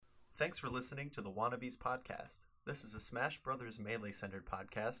Thanks for listening to the Wannabes podcast. This is a Smash Brothers Melee-centered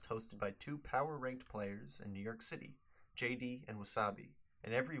podcast hosted by two power-ranked players in New York City, JD and Wasabi.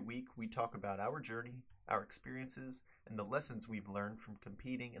 And every week we talk about our journey, our experiences, and the lessons we've learned from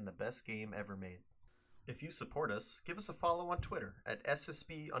competing in the best game ever made. If you support us, give us a follow on Twitter at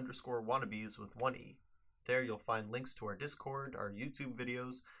SSB_wannabes with 1E. There you'll find links to our Discord, our YouTube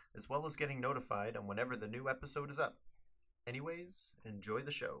videos, as well as getting notified on whenever the new episode is up. Anyways, enjoy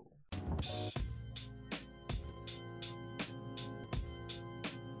the show.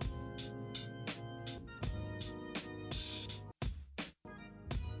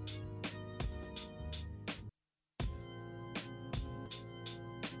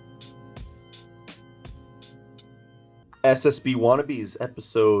 SSB Wannabes,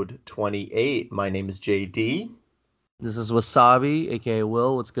 episode 28. My name is JD. This is Wasabi, aka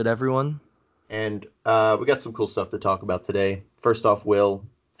Will. What's good, everyone? And we got some cool stuff to talk about today. First off, Will,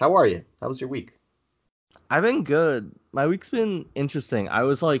 how are you? How was your week? I've been good. My week's been interesting. It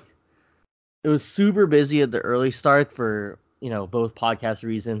was super busy at the early start for, both podcast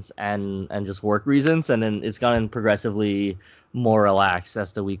reasons and just work reasons. And then it's gotten progressively more relaxed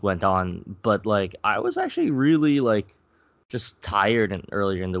as the week went on. But, I was actually really, just tired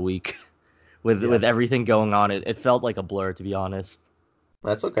earlier in the week with everything going on. It felt like a blur, to be honest.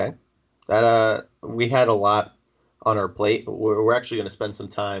 That's okay. We had a lot on our plate. We're actually going to spend some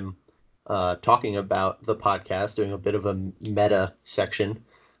time talking about the podcast, doing a bit of a meta section.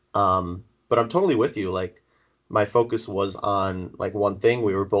 But I'm totally with you. My focus was on one thing.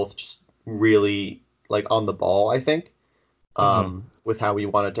 We were both just really on the ball, I think, with how we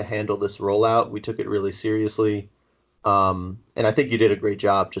wanted to handle this rollout. We took it really seriously. And I think you did a great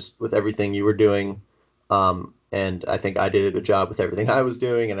job just with everything you were doing. And I think I did a good job with everything I was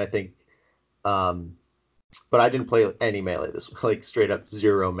doing. And I think, but I didn't play any melee this straight up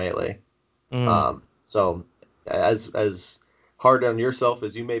zero melee. So as hard on yourself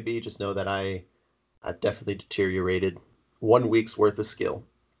as you may be, just know that I've definitely deteriorated 1 week's worth of skill.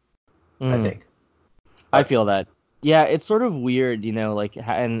 I think. I feel that. Yeah, it's sort of weird, and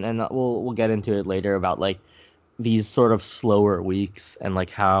we'll get into it later about these sort of slower weeks and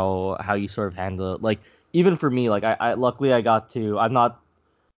how you sort of handle it. Even for me, I luckily I'm not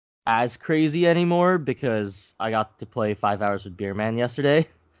as crazy anymore because I got to play 5 hours with Beerman yesterday.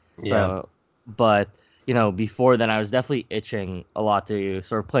 Yeah. So, but before then I was definitely itching a lot to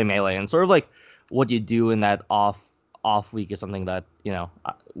sort of play melee, and sort of what you do in that off week is something that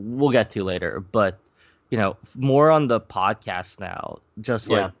we'll get to later. But more on the podcast now.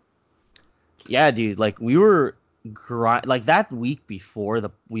 Just yeah, dude. We were that week before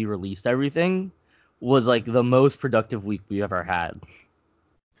we released everything was the most productive week we ever had.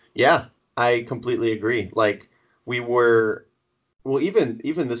 Yeah, I completely agree. We were, well, even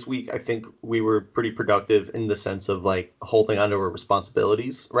this week, I think we were pretty productive in the sense of holding on to our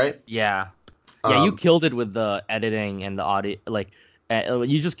responsibilities, right? Yeah. Yeah, you killed it with the editing and the audio.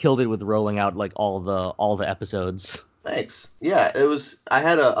 You just killed it with rolling out all the episodes. Thanks. Yeah, I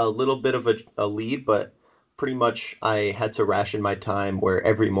had a little bit of a lead, but pretty much I had to ration my time where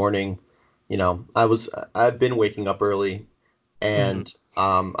every morning, I've been waking up early, and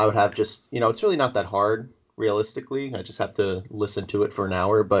I would have just, it's really not that hard, realistically. I just have to listen to it for an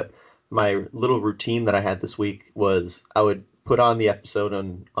hour. But my little routine that I had this week was I would put on the episode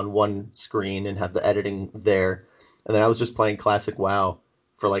on one screen and have the editing there. And then I was just playing classic WoW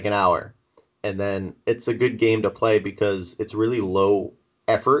for an hour. And then it's a good game to play because it's really low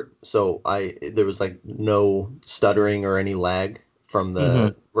effort. So there was no stuttering or any lag from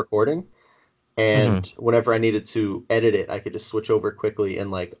the recording. And whenever I needed to edit it, I could just switch over quickly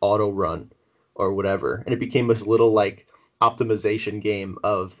and auto run or whatever. And it became this little optimization game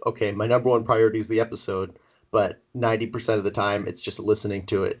of, okay, my number one priority is the episode, but 90% of the time it's just listening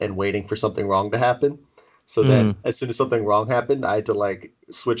to it and waiting for something wrong to happen. So then as soon as something wrong happened, I had to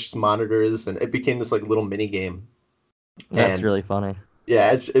switch monitors, and it became this little mini game. That's really funny.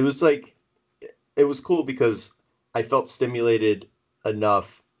 Yeah, it was cool because I felt stimulated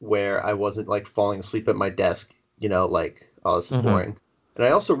enough where I wasn't falling asleep at my desk, oh, this is boring. And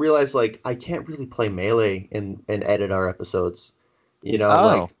I also realized I can't really play melee and edit our episodes.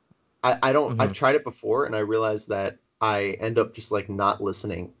 I don't I've tried it before, and I realized that I end up just not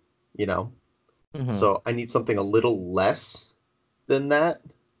listening, So I need something a little less than that.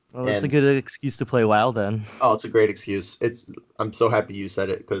 Well, that's a good excuse to play WoW then. Oh, it's a great excuse. I'm so happy you said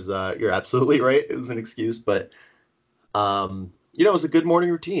it because you're absolutely right. It was an excuse, but it was a good morning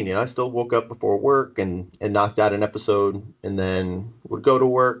routine. I still woke up before work and knocked out an episode, and then would go to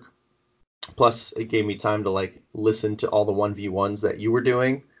work. Plus, it gave me time to listen to all the 1v1s that you were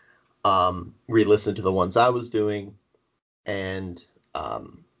doing. re-listen to the ones I was doing, and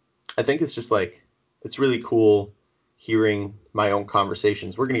um, I think it's just like it's really cool hearing my own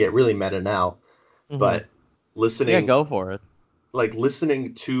conversations. We're gonna get really meta now, Hmm. but Yeah, listening go for it.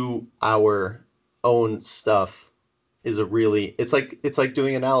 listening to our own stuff is a really it's like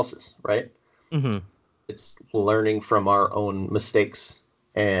doing analysis, right? Hmm. It's learning from our own mistakes,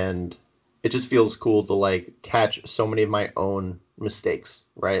 and it just feels cool to like catch so many of my own mistakes,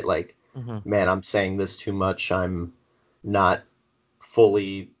 right? Like, Hmm. man, I'm saying this too much. I'm not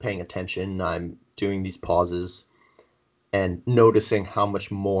fully paying attention. I'm doing these pauses and noticing how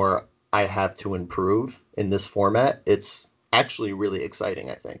much more I have to improve in this format. It's actually really exciting,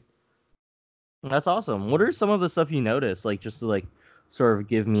 I think. That's awesome. What are some of the stuff you notice, like just to like sort of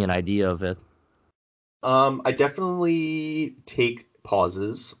give me an idea of it? I definitely take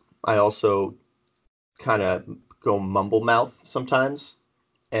pauses. I also kind of go mumble mouth sometimes,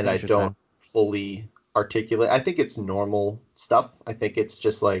 and I don't Interesting. fully articulate. I think it's normal stuff. I think it's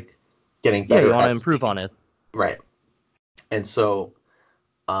just like getting Yeah, you better want to at improve speaking. on it. Right. And so,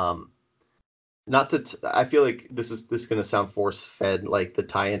 um, not to, I feel like this is gonna sound force fed, like the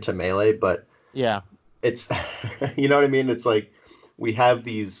tie into melee, but Yeah. it's, you know what I mean? It's like we have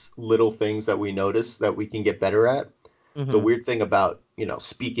these little things that we notice that we can get better at. The Hmm. weird thing about,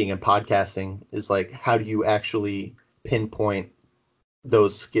 speaking and podcasting is like, how do you actually pinpoint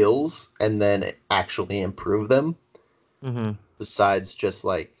those skills and then actually improve them Hmm. besides just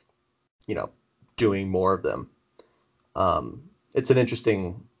like, you know, doing more of them? It's an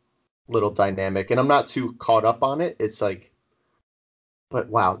interesting little dynamic, and I'm not too caught up on it. It's like, but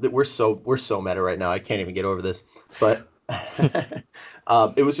wow, we're so meta right now. I can't even get over this. But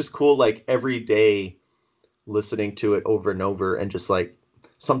it was just cool, like every day listening to it over and over, and just like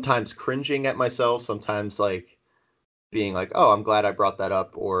sometimes cringing at myself, sometimes like being like, oh, I'm glad I brought that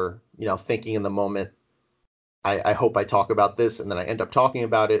up, or thinking in the moment, I hope I talk about this, and then I end up talking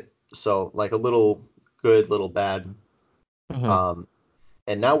about it. So like a little good, little bad. Hmm. Um,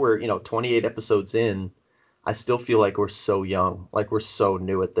 and now we're 28 episodes in. I still feel like we're so young, like we're so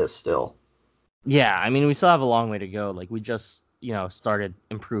new at this still. Yeah, I mean, we still have a long way to go. Like, we just, started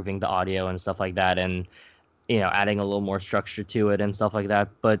improving the audio and stuff like that, and adding a little more structure to it and stuff like that.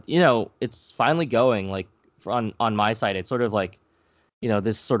 But it's finally going. Like, on my side, it's sort of like,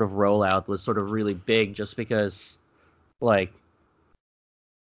 this sort of rollout was sort of really big, just because, like,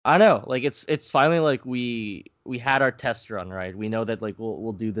 I know, like it's finally like we had our test run, right? We know that like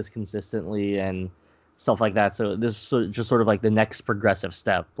we'll do this consistently and stuff like that. So this is just sort of like the next progressive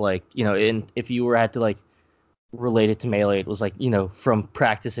step. Like, in if you were had to like relate it to Melee, it was like, from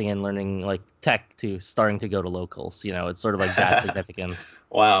practicing and learning like tech to starting to go to locals. It's sort of like that significance.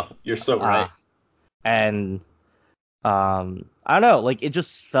 Wow, you're so Uh right. and I don't know, like it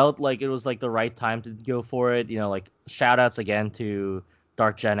just felt like it was like the right time to go for it. Like shout outs again to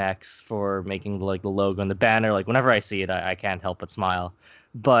Dark Gen X for making like the logo and the banner. Like whenever I see it, I can't help but smile.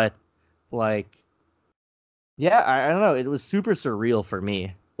 But like, yeah, I don't know, it was super surreal for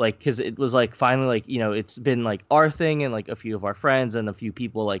me. Like, because it was like finally like, it's been like our thing, and like a few of our friends and a few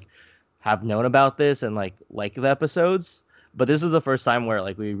people like have known about this and like the episodes. But this is the first time where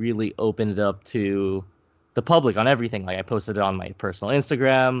like we really opened it up to the public on everything. Like I posted it on my personal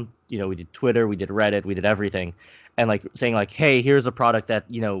Instagram, we did Twitter, we did Reddit, we did everything. And like saying like, hey, here's a product that,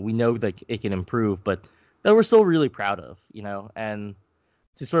 we know that it can improve, but that we're still really proud of, and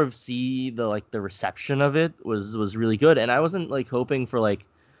to sort of see the reception of it was really good. And I wasn't like hoping for like,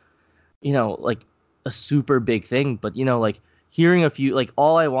 like a super big thing, but like hearing a few, like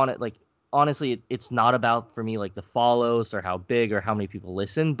all I wanted, like honestly, it's not about for me like the follows or how big or how many people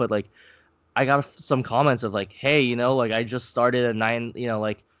listen, but like I got some comments of like, hey, like I just started at nine,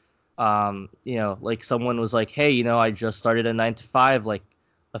 like someone was like, hey, I just started a 9 to 5 like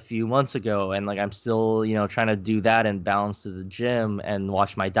a few months ago, and like I'm still, trying to do that and balance to the gym and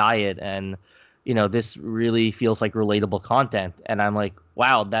watch my diet, and this really feels like relatable content, and I'm like,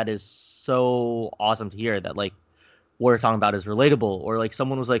 wow, that is so awesome to hear that like what we're talking about is relatable. Or like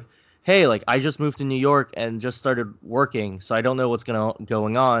someone was like, hey, like I just moved to New York and just started working, so I don't know what's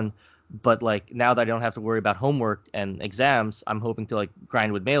going on, but like now that I don't have to worry about homework and exams, I'm hoping to like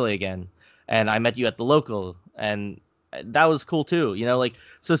grind with Melee again. And I met you at the local, and that was cool too. Like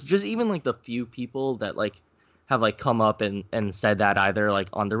so it's just even like the few people that like have like come up and said that either like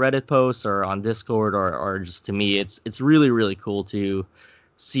on the Reddit posts or on Discord or just to me, it's really really cool to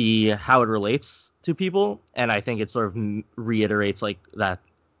see how it relates to people, and I think it sort of reiterates like that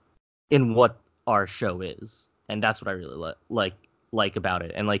in what our show is, and that's what I really like about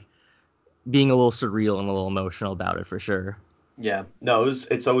it, and like being a little surreal and a little emotional about it for sure. Yeah. No,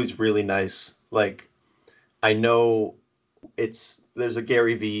 it's always really nice. Like I know there's a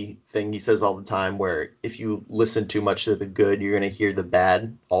Gary Vee thing he says all the time where if you listen too much to the good, you're gonna hear the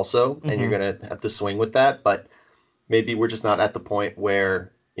bad also, and you're Mm-hmm. gonna have to swing with that. But maybe we're just not at the point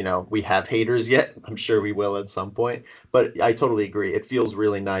where, we have haters yet. I'm sure we will at some point. But I totally agree. It feels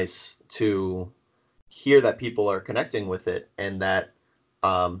really nice to hear that people are connecting with it, and that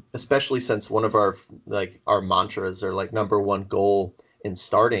especially since one of our mantras or like number one goal in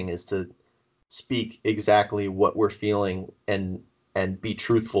starting is to speak exactly what we're feeling and be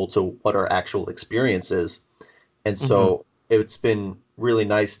truthful to what our actual experience is. And Mm-hmm. so it's been really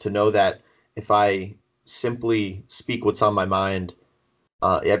nice to know that if I simply speak what's on my mind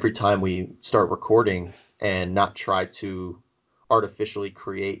every time we start recording and not try to artificially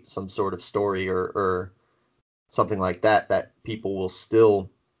create some sort of story or something like that, that people will still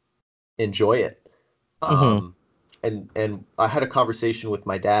enjoy it. Mm-hmm. Um, and I had a conversation with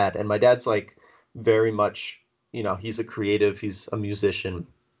my dad, and my dad's like very much, he's a creative, he's a musician,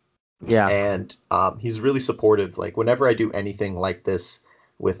 Yeah. and he's really supportive. Like whenever I do anything like this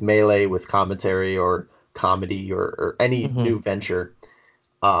with Melee, with commentary or comedy or any Mm-hmm. new venture,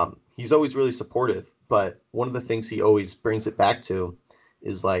 he's always really supportive. But one of the things he always brings it back to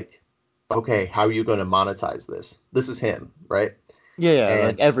is like, okay, how are you going to monetize this? This is him, right? Yeah, yeah, like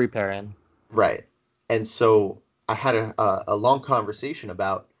And every parent. right. And so I had a long conversation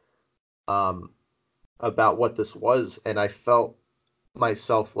um, about what this was, and I felt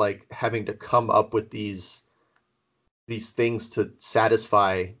myself like having to come up with these things to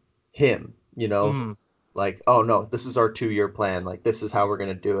satisfy him, Mm. like, oh no, this is our 2 year plan, like this is how we're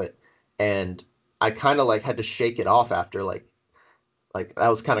gonna do it. And I kind of like had to shake it off after like that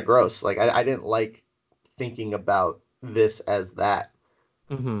was kind of gross. Like I didn't like thinking about this as that,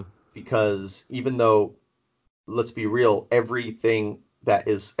 Mm-hmm. because even though, let's be real, every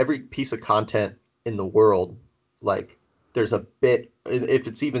piece of content in the world, like there's a bit, if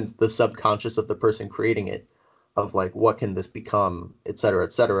it's even the subconscious of the person creating it, of like what can this become, et cetera,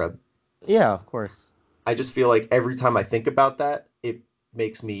 et cetera. Yeah, of course. I just feel like every time I think about that, it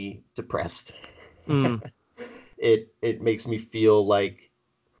makes me depressed. Mm. It makes me feel like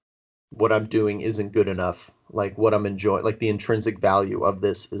what I'm doing isn't good enough. Like what I'm enjoying, like the intrinsic value of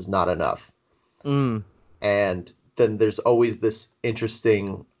this is not enough. Mm. And then there's always this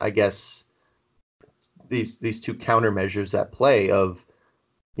interesting, I guess, these two countermeasures at play of,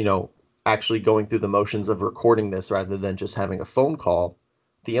 you know, actually going through the motions of recording this rather than just having a phone call.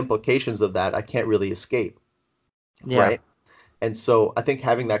 The implications of that I can't really escape, Yeah. right? And so I think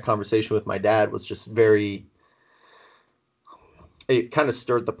having that conversation with my dad was just very, it kind of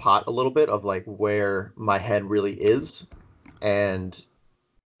stirred the pot a little bit of like where my head really is. And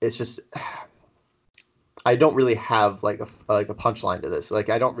it's just, I don't really have like a punchline to this. Like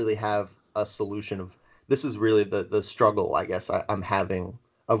I don't really have a solution of, this is really the struggle I guess I'm having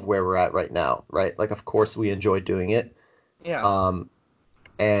of where we're at right now, right? Like of course we enjoy doing it. Yeah. Um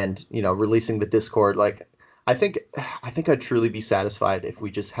and releasing the Discord, like I think I think I'd truly be satisfied if we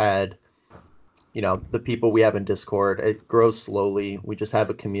just had, the people we have in Discord. It grows slowly. We just have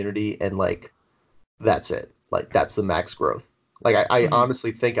a community, and like that's it. Like that's the max growth. Like I Mm.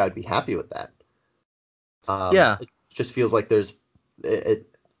 honestly think I'd be happy with that. Yeah. It just feels like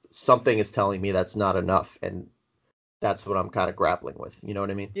something is telling me that's not enough, and that's what I'm kind of grappling with. You know what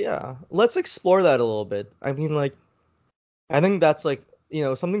I mean? Yeah. Let's explore that a little bit. I mean, like, I think that's like,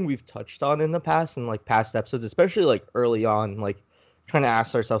 something we've touched on in the past and like past episodes, especially like early on, like trying to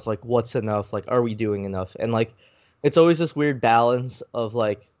ask ourselves like what's enough? Like are we doing enough? And like it's always this weird balance of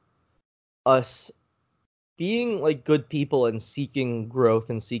like us being like good people and seeking growth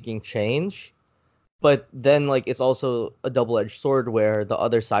and seeking change. But then like it's also a double-edged sword where the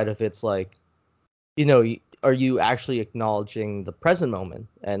other side of it's like, are you actually acknowledging the present moment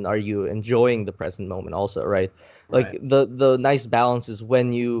and are you enjoying the present moment also, right? Like Right. the nice balance is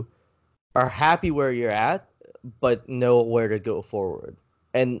when you are happy where you're at but know where to go forward.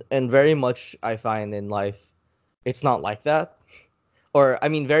 And very much I find in life it's not like that. Or I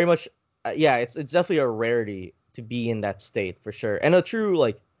mean very much yeah, it's definitely a rarity to be in that state for sure. And a true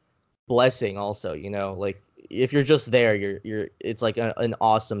like blessing also, like if you're just there, you're it's like an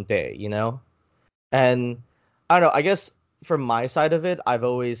awesome day, and I don't know. I guess from my side of it, I've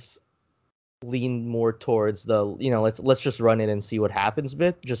always leaned more towards the let's just run it and see what happens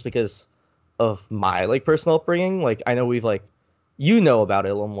bit, just because of my like personal upbringing. Like I know we've like about it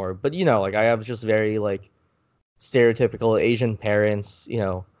a little more, but like I have just very like stereotypical Asian parents.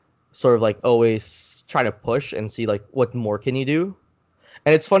 Sort of like always try to push and see like what more can you do.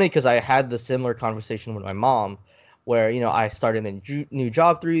 And it's funny because I had the similar conversation with my mom, where I started a new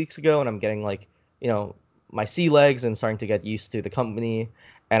job 3 weeks ago, and I'm getting like you know my sea legs and starting to get used to the company.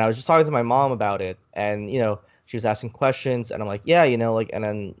 And I was just talking to my mom about it, and she was asking questions, and I'm like, yeah, like, and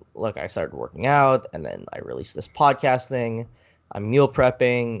then look, I started working out, and then I released this podcast thing. I'm meal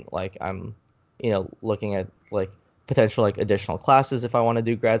prepping, like I'm looking at like potential like additional classes if I want to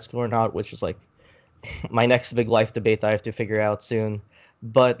do grad school or not, which is like my next big life debate that I have to figure out soon.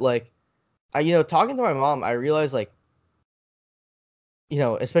 But like talking to my mom, I realized like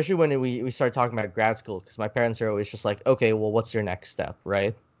especially when we started talking about grad school, because my parents are always just like, okay, well, what's your next step,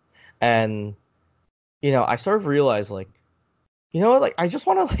 right? And I sort of realized like, what, like I just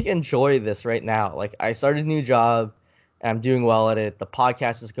want to like enjoy this right now. Like I started a new job, and I'm doing well at it. The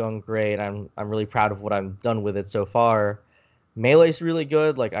podcast is going great. I'm really proud of what I've done with it so far. Melee's really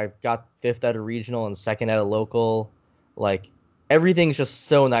good. Like I got fifth at a regional and second at a local. Like everything's just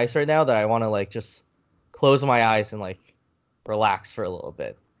so nice right now that I want to like just close my eyes and like relax for a little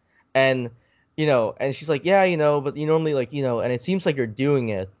bit. And and she's like, yeah, but you normally like, and it seems like you're doing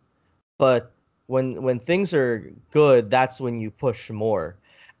it, but when things are good, that's when you push more.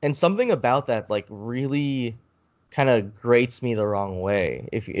 And something about that like really kind of grates me the wrong way,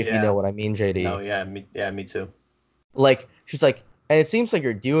 if you know Yeah. what I mean, No, JD. me too. Like she's like, and it seems like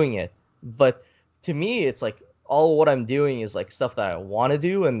you're doing it, but to me it's like all what I'm doing is like stuff that I want to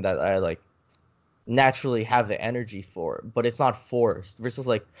do and that I like naturally have the energy for, but it's not forced. Versus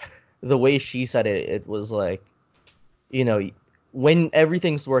like the way she said it, it was like, you know, when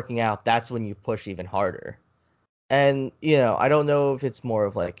everything's working out, that's when you push even harder. And I don't know if it's more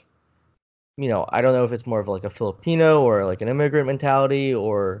of like, I don't know if it's more of like a Filipino or like an immigrant mentality,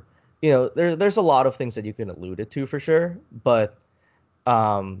 or there's a lot of things that you can allude it to for sure, but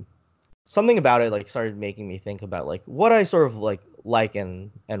um something about it like started making me think about like what I sort of like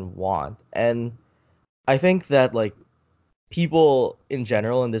and want. And I think that like people in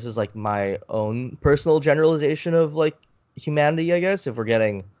general, and this is like my own personal generalization of like humanity, I guess, if we're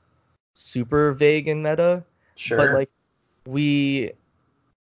getting super vague and meta, but Sure. like we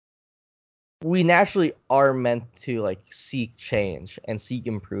we naturally are meant to like seek change and seek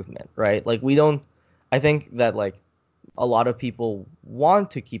improvement, right? Like we don't I think that like a lot of people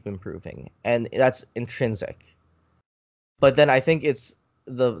want to keep improving, and that's intrinsic. But then I think it's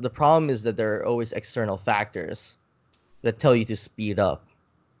the problem is that there are always external factors that tell you to speed up.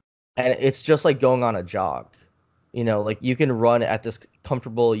 And it's just like going on a jog. Like you can run at this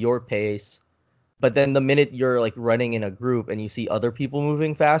comfortable your pace, but then the minute you're like running in a group and you see other people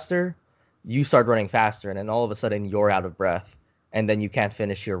moving faster, you start running faster, and then all of a sudden you're out of breath, and then you can't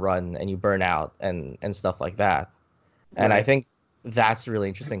finish your run and you burn out and stuff like that. And I Right. think that's really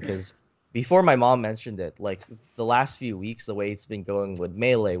interesting because before my mom mentioned it, like the last few weeks, the way it's been going with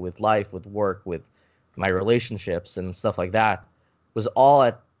Melee, with life, with work, with my relationships and stuff like that, was all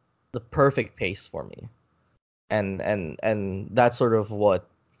at the perfect pace for me. And that's sort of what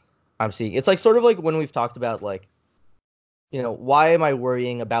I'm seeing. It's like sort of like when we've talked about like, why am I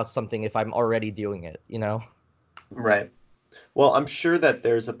worrying about something if I'm already doing it? Right. Well, I'm sure that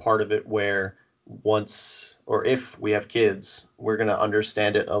there's a part of it where once or if we have kids, we're going to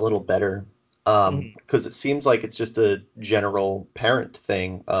understand it a little better. Hmm. Because it seems like it's just a general parent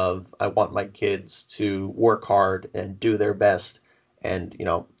thing of I want my kids to work hard and do their best and,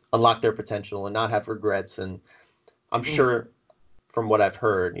 unlock their potential and not have regrets. And I'm Hmm. sure from what I've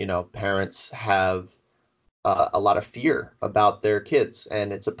heard, parents have a lot of fear about their kids,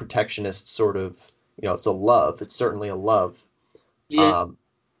 and it's a protectionist sort of, it's a love. It's certainly a love. Yeah. Um,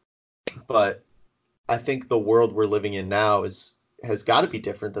 but I think the world we're living in now is has got to be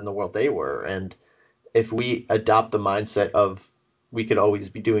different than the world they were. And if we adopt the mindset of we could always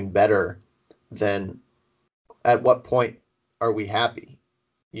be doing better, then at what point are we happy?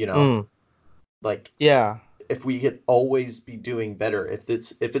 You know, Mm. like Yeah. if we could always be doing better, if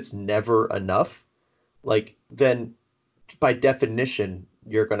it's never enough, like then by definition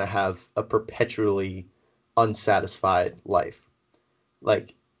you're going to have a perpetually unsatisfied life.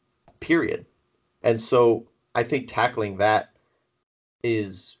 Like period. And so I think tackling that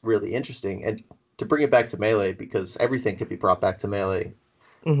is really interesting. And to bring it back to Melee, because everything could be brought back to Melee,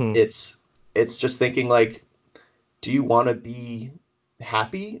 Hmm. it's just thinking like, do you want to be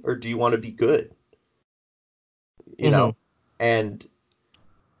happy or do you want to be good? You Hmm. know? And,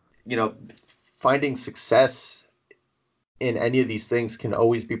 finding success in any of these things can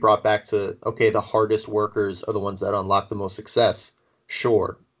always be brought back to, okay, the hardest workers are the ones that unlock the most success.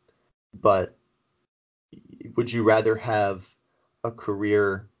 Sure. But would you rather have a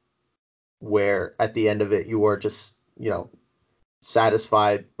career where at the end of it you are just,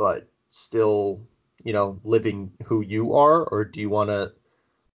 satisfied but still, living who you are, or do you want to,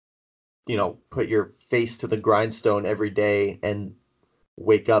 put your face to the grindstone every day and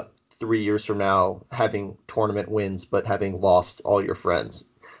wake up 3 years from now having tournament wins but having lost all your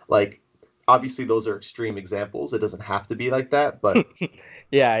friends? Like, obviously those are extreme examples. It doesn't have to be like that, but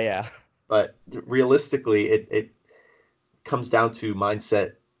Yeah, yeah. realistically, it comes down to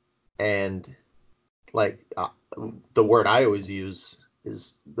mindset and like the word I always use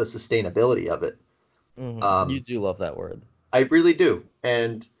is the sustainability of it. You Um, do love that word. I really do,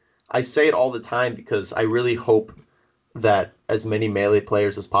 and I say it all the time because I really hope that as many Melee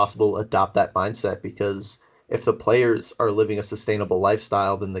players as possible adopt that mindset, because if the players are living a sustainable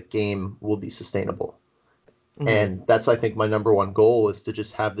lifestyle, then the game will be sustainable. Hmm. And that's, I think, my number one goal is to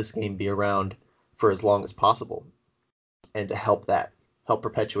just have this game be around for as long as possible and to help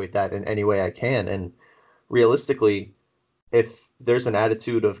perpetuate that in any way I can. And realistically, if there's an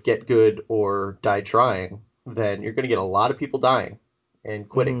attitude of get good or die trying, then you're going to get a lot of people dying and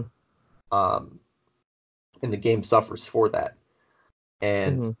quitting. Hmm. Um, and the game suffers for that.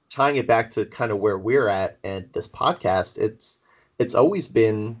 And Hmm. tying it back to kind of where we're at and this podcast, it's always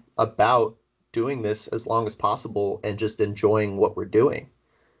been about doing this as long as possible and just enjoying what we're doing.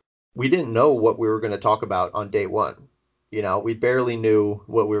 We didn't know what we were going to talk about on day one. We barely knew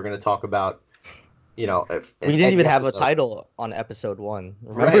what we were going to talk about, if We in didn't any even have a episode. title on episode 1.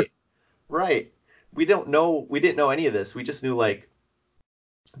 Remember? Right, right. We didn't know any of this. We just knew like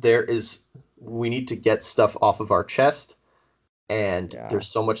there is we need to get stuff off of our chest, and Yeah. there's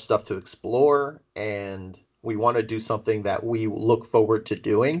so much stuff to explore, and we want to do something that we look forward to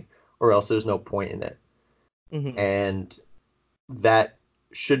doing, or else there's no point in it. Hmm. And that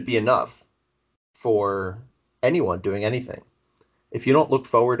should be enough for anyone doing anything. If you don't look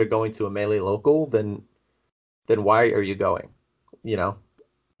forward to going to a Melee local, then why are you going? You know?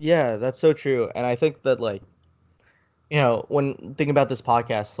 Yeah, that's so true. And I think that like, when thinking about this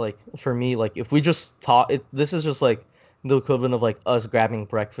podcast, like for me, like if we just talk, this is just like the equivalent of like us grabbing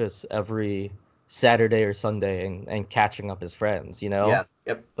breakfast every Saturday or Sunday and catching up as friends, Yeah.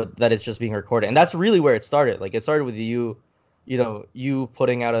 Yep. but that it's just being recorded. And that's really where it started. Like it started with you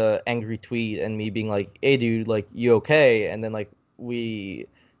putting out a angry tweet and me being like, "Hey dude, like you okay?" And then like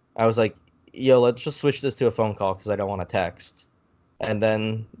I was like, "Yo, let's just switch this to a phone call because I don't want to text." And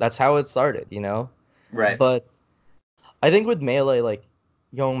then that's how it started. Right. But I think with Melee, like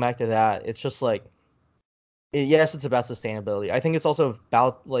going back to that, it's just like yes, it's about sustainability. I think it's also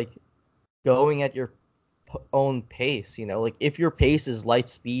about like going at your own pace. Like if your pace is light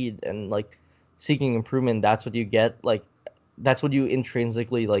speed and like seeking improvement, that's what you get. Like that's what you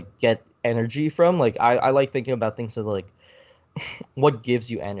intrinsically like get energy from. Like I like thinking about things of like what gives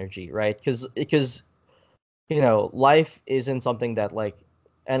you energy, right? Because life isn't something that like,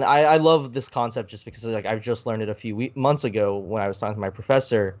 and I love this concept just because like I've just learned it a few months ago when I was talking to my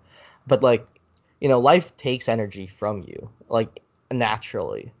professor, but like, life takes energy from you like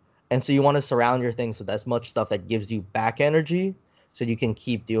naturally, and so you want to surround your things with as much stuff that gives you back energy so you can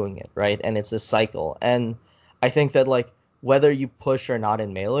keep doing it, right? And it's a cycle, and I think that like whether you push or not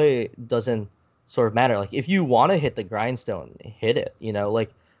in Melee doesn't sort of matter. Like if you want to hit the grindstone, hit it,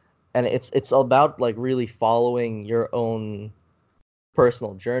 like, and it's about like really following your own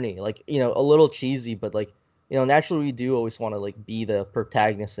personal journey, like a little cheesy, but like naturally we do always want to like be the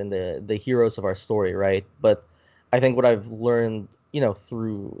protagonist and the heroes of our story, right? But I think what I've learned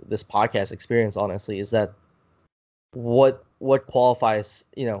through this podcast experience honestly is that what qualifies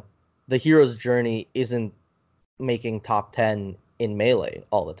the hero's journey isn't making top 10 in Melee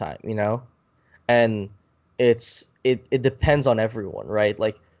all the time. And it depends on everyone, right?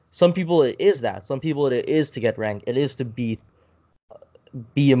 Like some people it is that, some people it is to get ranked, it is to be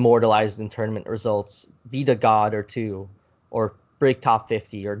immortalized in tournament results, beat a god or two, or break top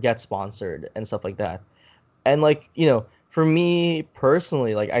 50 or get sponsored and stuff like that. And like for me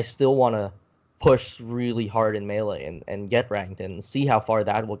personally, like I still want to push really hard in Melee and get ranked and see how far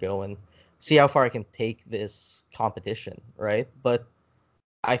that will go and see how far I can take this competition, right? But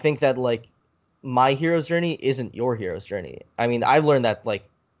I think that like my hero's journey isn't your hero's journey. I mean, I've learned that like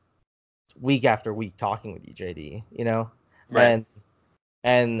week after week talking with you, JD. Right.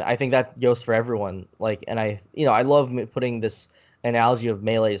 And I think that goes for everyone. Like, and I love putting this analogy of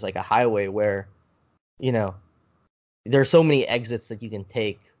Melee as like a highway where you know there's so many exits that you can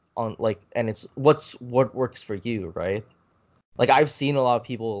take on, like, and it's what works for you, right? Like I've seen a lot of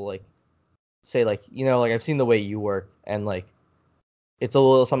people like say like like I've seen the way you work, and like it's a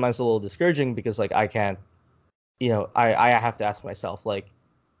little sometimes a little discouraging because like I can't, I have to ask myself like,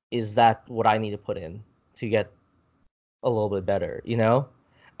 is that what I need to put in to get a little bit better?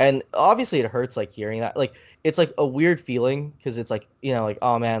 And obviously it hurts like hearing that. Like it's like a weird feeling because it's like, like,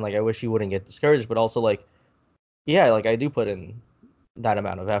 oh man, like I wish you wouldn't get discouraged, but also like, yeah, like I do put in that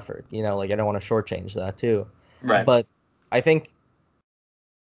amount of effort, like I don't want to shortchange that too. Right. But I think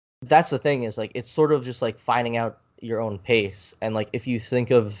that's the thing is like it's sort of just like finding out your own pace. And like if you think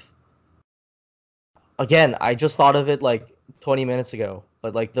of, again, I just thought of it like 20 minutes ago,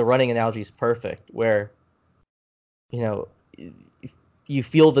 but like the running analogy is perfect where, you know, you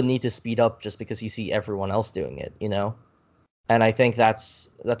feel the need to speed up just because you see everyone else doing it. And I think that's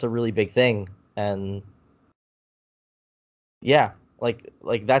a really big thing. And yeah, like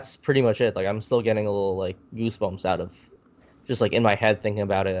that's pretty much it. Like I'm still getting a little like goosebumps out of just like in my head thinking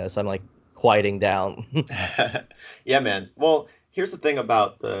about it as I'm like quieting down. Yeah, man. Well, here's the thing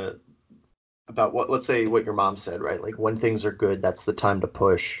about what, let's say what your mom said, right? Like when things are good, that's the time to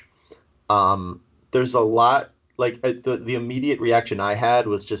push. Um, there's a lot like the immediate reaction I had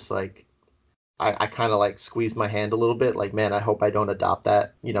was just like I kind of like squeezed my hand a little bit, like, man, I hope I don't adopt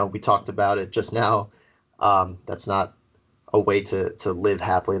that. We talked about it just now. That's not a way to live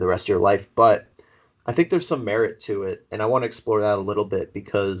happily the rest of your life, but I think there's some merit to it, and I want to explore that a little bit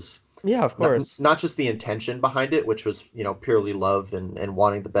because Yeah, of not course. not just the intention behind it, which was purely love and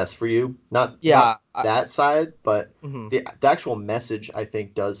wanting the best for you, not Yeah. that side, but Mhm. the actual message I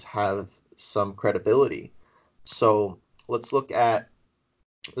think does have some credibility. So let's look at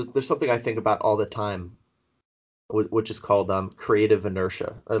there's something I think about all the time, which is called creative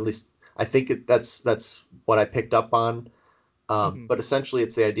inertia. At least I think that's what I picked up on. Mhm. But essentially,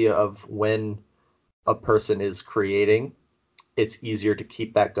 it's the idea of when a person is creating, it's easier to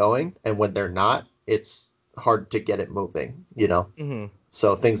keep that going, and when they're not, it's hard to get it moving. Mhm.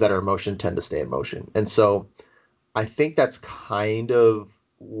 So things that are in motion tend to stay in motion, and so I think that's kind of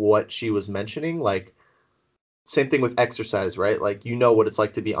what she was mentioning. Like same thing with exercise, right? Like what it's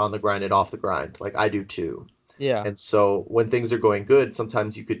like to be on the grind and off the grind. Like I do too. Yeah. And so when things are going good,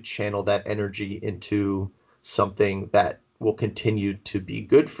 sometimes you could channel that energy into something that will continue to be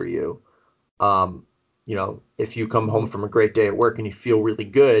good for you. Um, if you come home Mhm. from a great day at work and you feel really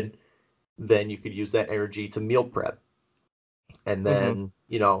good, then you could use that energy to meal prep and Mhm.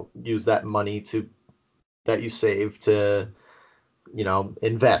 then, use that money to that you save to,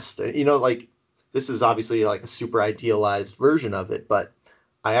 invest. Like this is obviously like a super idealized version of it, but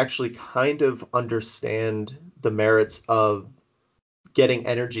I actually kind of understand the merits of getting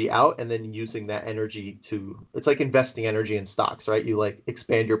energy out and then using that energy to it's like investing energy in stocks, right? You like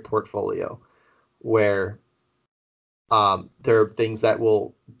expand your portfolio where there are things that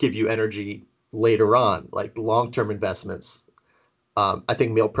will give you energy later on, like long-term investments. I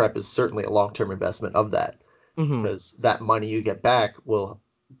think meal prep is certainly a long-term investment of that Mhm. because that money you get back will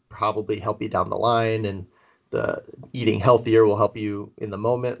probably help you down the line, and the eating healthier will help you in the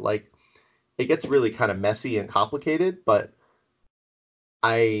moment. Like it gets really kind of messy and complicated, but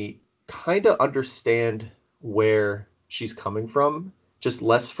I kind of understand where she's coming from, just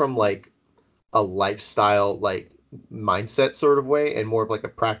less from like a lifestyle like mindset sort of way and more of like a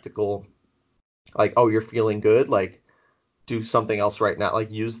practical like, oh, you're feeling good, like do something else right now,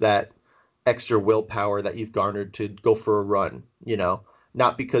 like use that extra willpower that you've garnered to go for a run,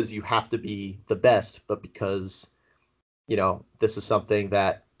 not because you have to be the best, but because this is something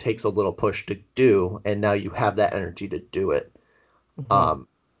that takes a little push to do and now you have that energy to do it. Mhm. um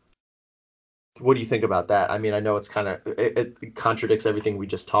what do you think about that? I mean, I know it's kind of it contradicts everything we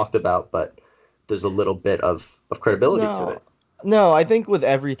just talked about, but there's a little bit of credibility to No. it. No, I think with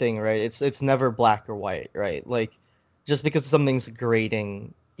everything, right? It's never black or white, right? Like just because something's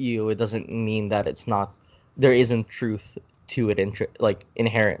grating you, it doesn't mean that it's not there isn't truth to it like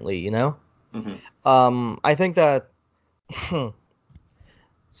inherently. Hmm. I think that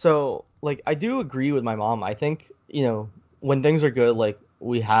so like I do agree with my mom. I think, when things are good, like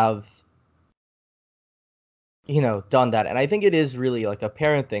we have, done that. And I think it is really like a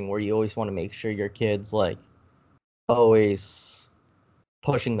parent thing where you always want to make sure your kids like always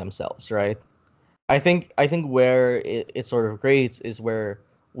pushing themselves, right? I think where it sort of grates is where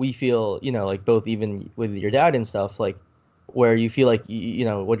we feel, like both even with your dad and stuff, like where you feel like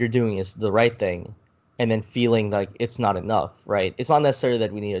what you're doing is the right thing, and then feeling like it's not enough, right? It's not necessarily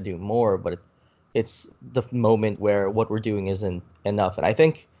that we need to do more, but it's the moment where what we're doing isn't enough. And I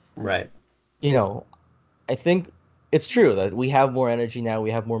think, Right. you know, I think it's true that we have more energy now,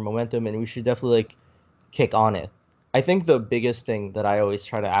 we have more momentum, and we should definitely like kick on it. I think the biggest thing that I always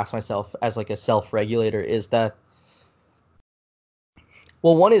try to ask myself as like a self-regulator is that,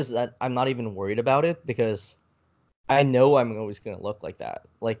 well, one is that I'm not even worried about it because I know I'm always going to look like that.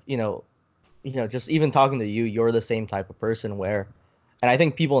 Like, just even talking to you, you're the same type of person where and I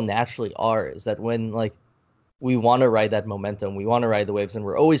think people naturally are, is that when like we want to ride that momentum, we want to ride the waves, and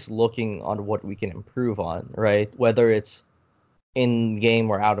we're always looking on what we can improve on, right? Whether it's in game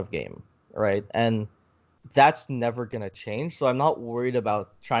or out of game, right? And that's never going to change. So I'm not worried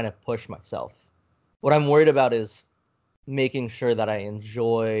about trying to push myself. What I'm worried about is making sure that I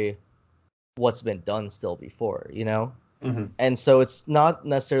enjoy what's been done still before, you know? Hmm. And so it's not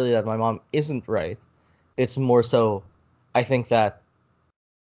necessarily that my mom isn't right. It's more so I think that,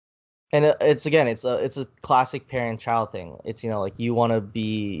 and it's again, it's a classic parent child thing. It's, you know, like you want to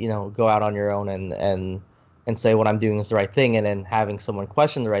be, you know, go out on your own and say what I'm doing is the right thing, and then having someone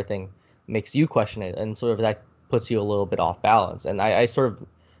question the right thing makes you question it, and sort of that puts you a little bit off balance. And I sort of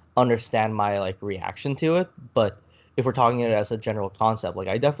understand my like reaction to it, but if we're talking it as a general concept, like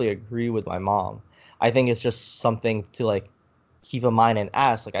I definitely agree with my mom. I think it's just something to like keep in mind and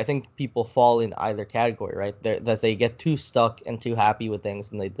ask. Like I think people fall in either category, right? That they get too stuck and too happy with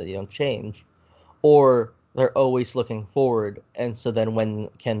things and they don't change, or they're always looking forward. And so then when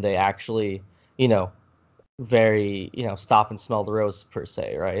can they actually, you know, stop and smell the rose per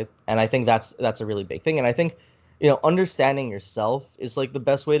se, right? And I think that's a really big thing. And I think, you know, understanding yourself is like the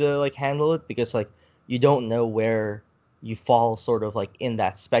best way to like handle it, because like you don't know where you fall sort of like in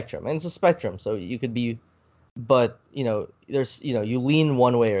that spectrum. And it's a spectrum, so you could be, but you know there's, you know, you lean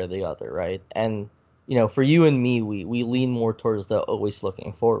one way or the other, right? And you know, for you and me, we lean more towards the always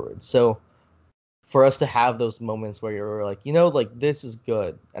looking forward. So for us to have those moments where you're like, you know, like this is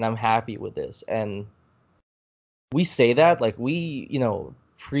good and I'm happy with this, and we say that like we, you know,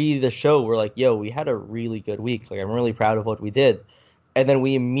 pre the show we're like, yo, we had a really good week, like I'm really proud of what we did, and then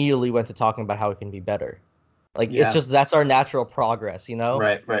we immediately went to talking about how it can be better. Like it's Yeah. just that's our natural progress, you know?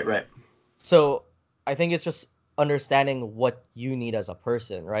 Right. Right. Right. So I think it's just understanding what you need as a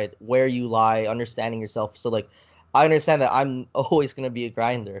person, right? Where you lie, understanding yourself. So like I understand that I'm always gonna be a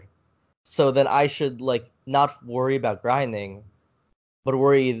grinder. So then I should like not worry about grinding, but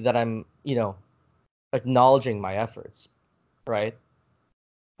worry that I'm, you know, acknowledging my efforts, right?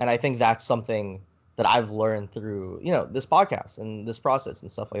 And I think that's something that I've learned through, you know, this podcast and this process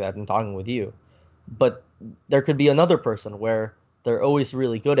and stuff like that and talking with you. But there could be another person where they're always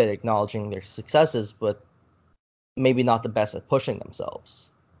really good at acknowledging their successes, but maybe not the best at pushing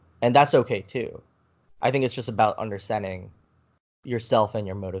themselves. And that's okay too. I think it's just about understanding yourself and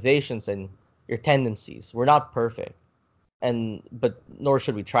your motivations and your tendencies. We're not perfect, and but nor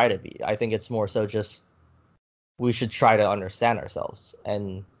should we try to be. I think it's more so just we should try to understand ourselves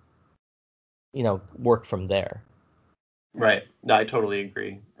and, you know, work from there. Right. No, I totally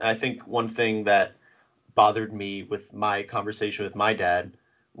agree. I think one thing that bothered me with my conversation with my dad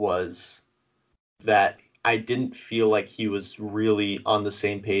was that I didn't feel like he was really on the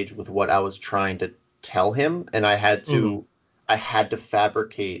same page with what I was trying to tell him, and Hmm. I had to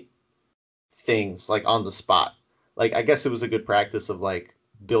fabricate things like on the spot. Like I guess it was a good practice of like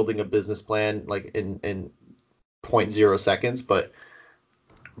building a business plan like in point zero seconds, but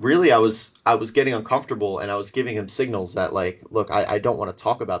really I was getting uncomfortable and I was giving him signals that like, look, I don't want to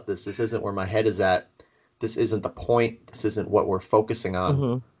talk about this. This isn't where my head is at. This isn't the point. This isn't what we're focusing on.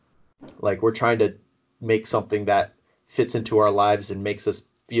 Hmm. Like we're trying to make something that fits into our lives and makes us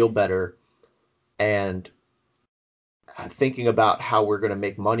feel better. And thinking about how we're going to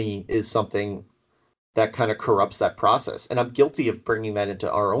make money is something that kind of corrupts that process. And I'm guilty of bringing that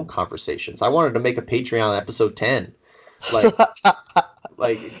into our own conversations. I wanted to make a Patreon episode 10. Like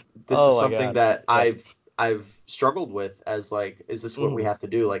like this is Oh my something god. that Yeah. I've struggled with as like, is this what we Hmm. have to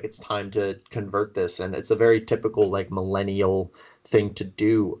do? Like it's time to convert this. And it's a very typical like millennial thing to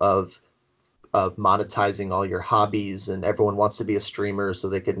do of monetizing all your hobbies, and everyone wants to be a streamer so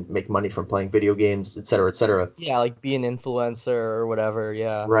they can make money from playing video games, et cetera, et cetera. Yeah, like be an influencer or whatever.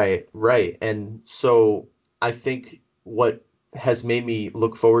 Yeah. Right, right. And so I think what has made me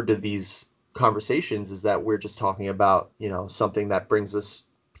look forward to these conversations is that we're just talking about, you know, something that brings us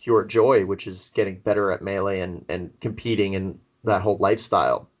pure joy, which is getting better at Melee and competing in that whole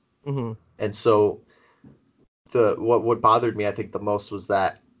lifestyle. Hmm. And so the what bothered me, I think, the most was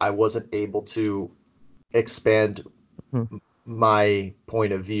that I wasn't able to expand my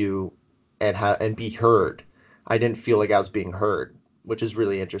point of view and be heard. I didn't feel like I was being heard, which is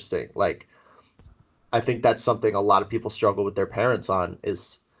really interesting. Like I think that's something a lot of people struggle with their parents on,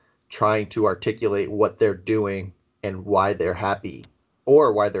 is trying to articulate what they're doing and why they're happy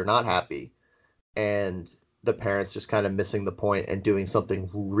or why they're not happy. And the parents just kind of missing the point and doing something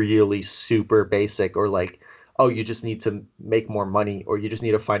really super basic, or like, oh, you just need to make more money, or you just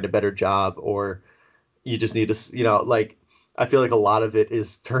need to find a better job, or you just need to, you know, like I feel like a lot of it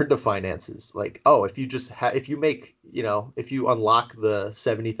is turned to finances. Like, oh, if you just if you make, if you unlock the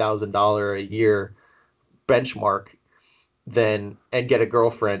 $70,000 a year benchmark, then and get a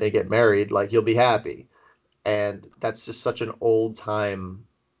girlfriend and get married, like you'll be happy. And that's just such an old time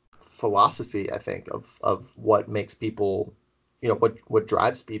philosophy, I think, of what makes people, what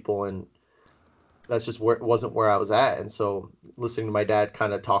drives people, and that's just where it wasn't where I was at. And so listening to my dad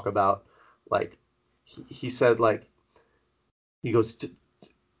kind of talk about like he said like he goes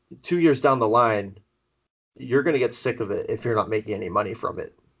 2 years down the line, you're gonna get sick of it if you're not making any money from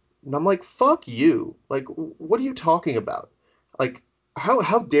it. And I'm like, fuck you. Like, what are you talking about? Like,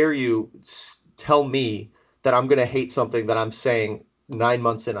 how dare you tell me that I'm gonna hate something that I'm saying 9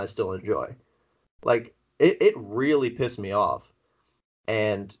 months in I still enjoy? Like, it really pissed me off.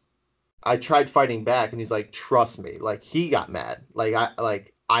 And I tried fighting back, and he's like, trust me. Like, he got mad.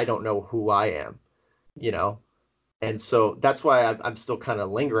 I don't know who I am, you know. And so that's why I'm still kind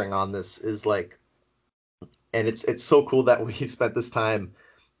of lingering on this. Is like, and it's so cool that we spent this time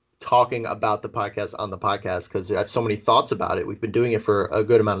talking about the podcast on the podcast because I have so many thoughts about it. We've been doing it for a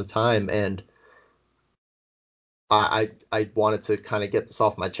good amount of time, and I wanted to kind of get this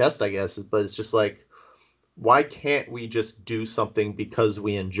off my chest, I guess. But it's just like, why can't we just do something because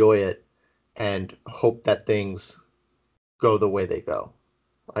we enjoy it and hope that things go the way they go?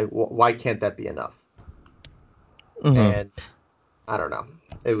 Like, why can't that be enough? Hmm. And I don't know.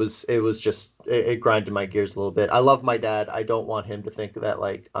 It was just it grinded my gears a little bit. I love my dad. I don't want him to think that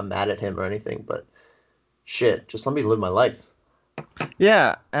like I'm mad at him or anything, but shit, just let me live my life.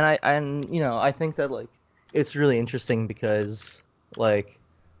 Yeah, and I think that like it's really interesting because like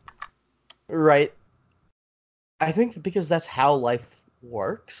right, I think because that's how life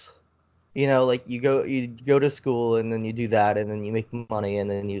works. Like you go to school and then you do that and then you make money and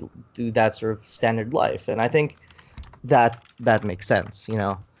then you do that sort of standard life. And I think that makes sense,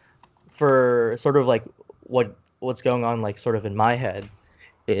 for sort of like what's going on like sort of in my head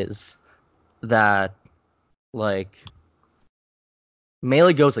is that like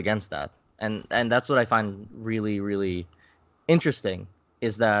Melee goes against that. And that's what I find really, really interesting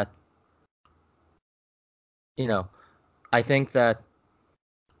is that, you know, I think that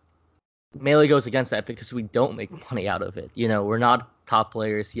Melee goes against that because we don't make money out of it. We're not top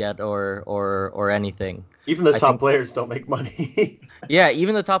players yet or anything. Even the I top think players don't make money. yeah,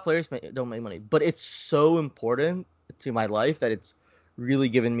 even the top players don't make money, but it's so important to my life that it's really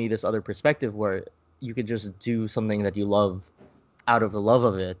given me this other perspective where you could just do something that you love out of the love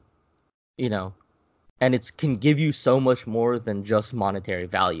of it, you know, and it can give you so much more than just monetary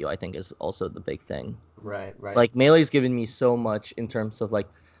value. I think is also the big thing. Right, right. Like Melee's given me so much in terms of like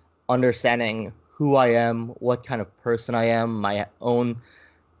understanding who I am, what kind of person I am, my own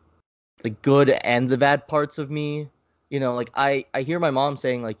the good and the bad parts of me. Like I hear my mom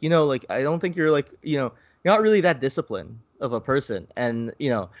saying like, like I don't think you're like, you're not really that disciplined of a person. And,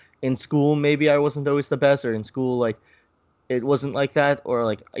 in school maybe I wasn't always the best, or in school like it wasn't like that, or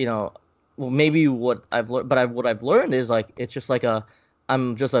like, well, maybe what I've learned, but what I've learned is like it's just like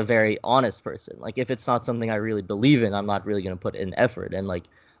I'm just a very honest person. Like if it's not something I really believe in, I'm not really going to put in effort. And like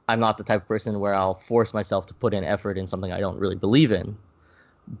I'm not the type of person where I'll force myself to put in effort in something I don't really believe in.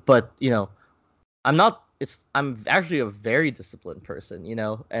 But, I'm not I'm actually a very disciplined person,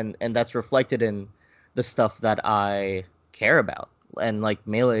 and that's reflected in the stuff that I care about. And like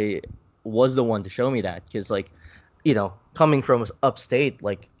Melee was the one to show me that, because like, coming from upstate,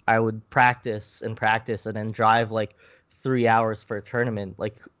 like I would practice and practice and then drive like 3 hours for a tournament,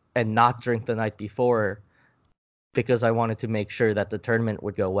 like, and not drink the night before because I wanted to make sure that the tournament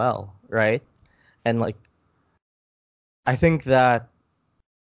would go well, right? And like I think that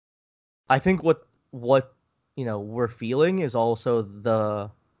I think what we're feeling is also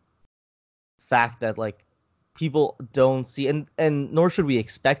the fact that like people don't see, and nor should we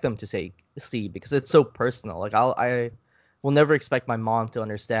expect them to see, because it's so personal. Like I will never expect my mom to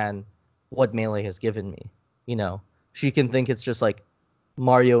understand what Melee has given me. She can think it's just like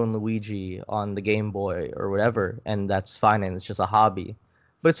Mario and Luigi on the Game Boy or whatever, and that's fine, and it's just a hobby.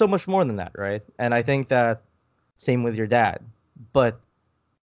 But it's so much more than that, right? And I think that same with your dad. But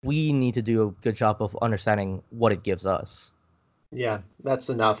we need to do a good job of understanding what it gives us. Yeah, that's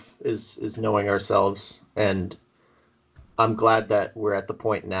enough is knowing ourselves, and I'm glad that we're at the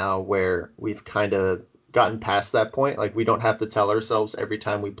point now where we've kind of gotten past that point. Like we don't have to tell ourselves every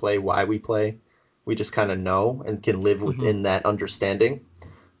time we play why we play. We just kind of know and can live Hmm. within that understanding.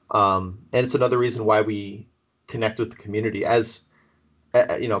 And it's another reason why we connect with the community as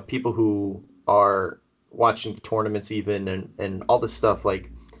people who are watching the tournaments even and all this stuff, like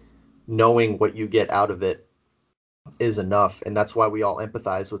knowing what you get out of it is enough, and that's why we all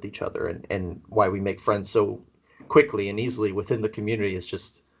empathize with each other, and why we make friends so quickly and easily within the community is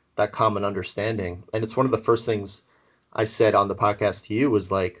just that common understanding. And it's one of the first things I said on the podcast to you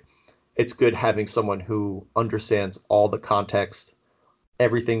was like, it's good having someone who understands all the context,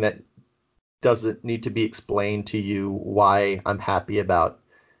 everything that doesn't need to be explained to you, why I'm happy about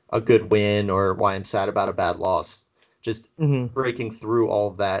a good win or why I'm sad about a bad loss. Just Mm-hmm. breaking through all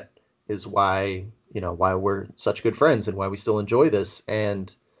of that is why, why we're such good friends and why we still enjoy this.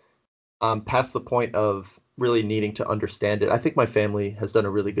 And past the point of really needing to understand it. I think my family has done a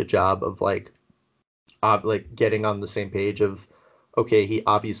really good job of like getting on the same page of, okay, he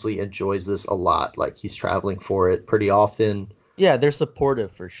obviously enjoys this a lot. Like he's traveling for it pretty often. Yeah, they're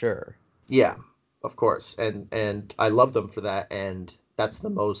supportive for sure. Yeah, of course. And I love them for that. And that's the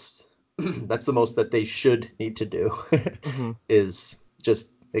most that's the most that they should need to do Mm-hmm. is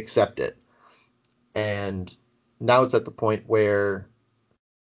just accept it. And now it's at the point where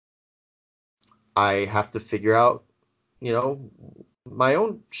I have to figure out, you know, my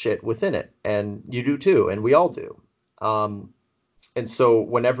own shit within it. And you do too, and we all do. Um, and so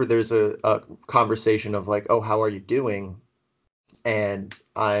whenever there's a conversation of like, oh, how are you doing? And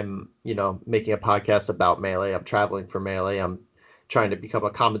I'm, making a podcast about Melee, I'm traveling for Melee, I'm trying to become a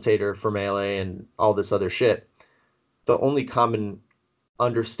commentator for Melee and all this other shit. The only common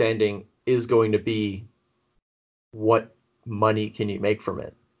understanding is going to be what money can you make from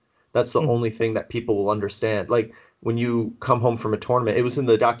it. That's the Mm-hmm. only thing that people will understand. Like when you come home from a tournament, it was in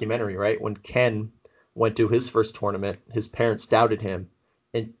the documentary, right? When Ken went to his first tournament, his parents doubted him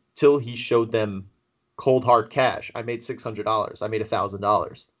until he showed them cold hard cash. I made $600. I made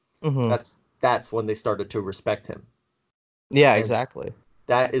 $1,000. Mm-hmm. That's when they started to respect him. Yeah, And exactly.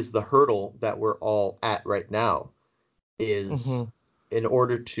 that is the hurdle that we're all at right now Mm-hmm. is in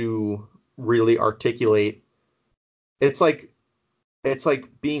order to really articulate. It's like it's like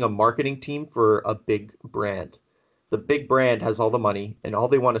being a marketing team for a big brand. The big brand has all the money, and all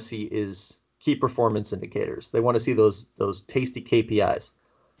they want to see is key performance indicators. They want to see those tasty KPIs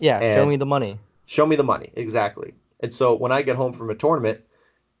Yeah, show and me the money. show me the money exactly. And so when I get home from a tournament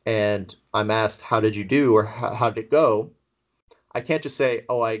and I'm asked how did you do or how did it go, I can't just say,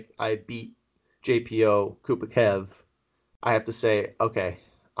 oh, I beat JPO Kupakev. I have to say, okay,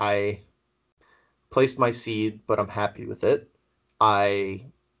 I placed my seed, but I'm happy with it. I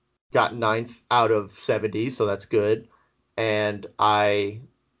got ninth out of 70, so that's good. And I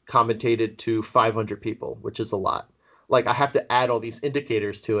commentated to 500 people, which is a lot. Like I have to add all these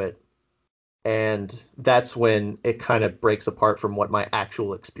indicators to it. And that's when it kind of breaks apart from what my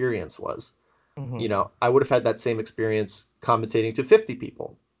actual experience was. Mm-hmm. I would have had that same experience commentating to 50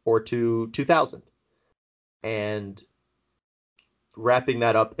 people or to 2,000. And wrapping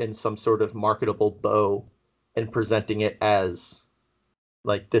that up in some sort of marketable bow and presenting it as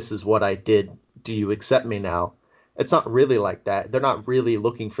like this is what I did. Do you accept me now? It's not really like that. They're not really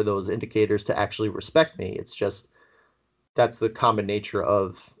looking for those indicators to actually respect me. It's just that's the common nature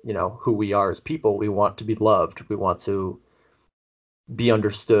of, who we are as people. We want to be loved. We want to be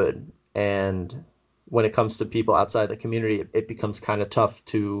understood. And when it comes to people outside the community, it becomes kind of tough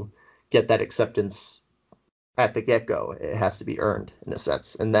to get that acceptance at the get-go. It has to be earned in a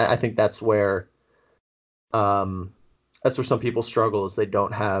sense. And that I think um that's where some people struggle is they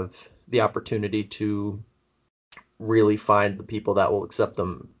don't have the opportunity to really find the people that will accept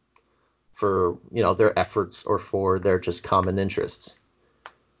them for, their efforts or for their just common interests,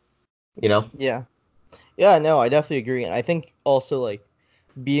 you know? Yeah. Yeah, no, I definitely agree. And I think also like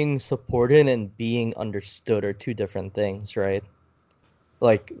being supported and being understood are two different things, right?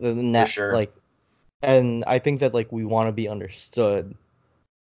 Like the For net sure. like and I think that like we want to be understood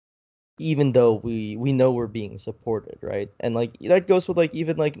even though we know we're being supported, right? And like that goes with like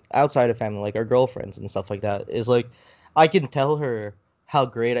even like outside of family, like our girlfriends and stuff like that. Is like I can tell her how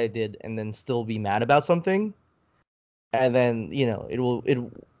great I did and then still be mad about something, and then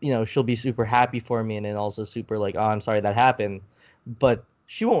she'll be super happy for me and then also super like, oh, I'm sorry that happened, but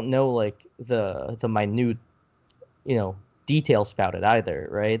she won't know like the minute details about it either,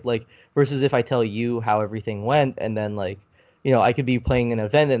 right? Like versus if I tell you how everything went and then like I could be playing an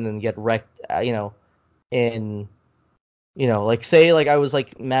event and then get wrecked, in like say like I was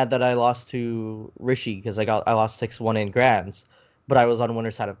like mad that I lost to Rishi because I lost 6-1 in grands, but I was on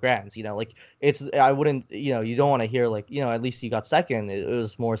winner's side of grands. Like it's I wouldn't you don't want to hear like at least you got second. It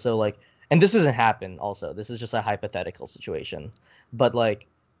was more so like, and this doesn't happen. Also, this is just a hypothetical situation, but like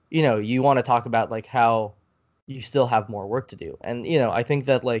you want to talk about like how you still have more work to do, and I think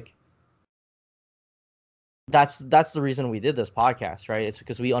that like that's the reason we did this podcast, right? It's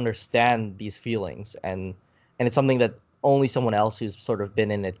because we understand these feelings, and it's something that only someone else who's sort of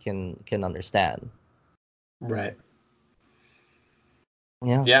been in it can understand. Right.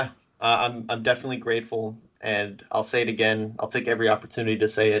 Yeah. Yeah. I'm definitely grateful, and I'll say it again. I'll take every opportunity to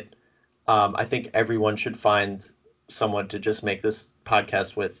say it. I think everyone should find someone to just make this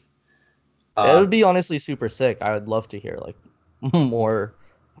podcast with. It Uh, would be honestly super sick. I would love to hear like more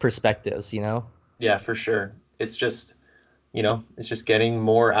perspectives, you know? yeah, for sure. It's just, it's just getting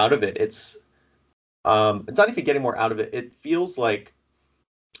more out of it. It's not even getting more out of it. It feels like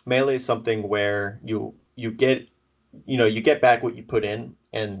Melee is something where you get, you get back what you put in,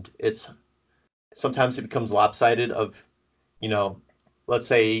 and it's sometimes it becomes lopsided of, you know, let's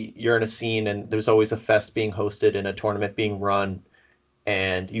say you're in a scene and there's always a fest being hosted and a tournament being run,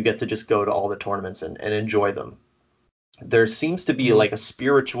 and you get to just go to all the tournaments and enjoy them. There seems to be Hmm. like a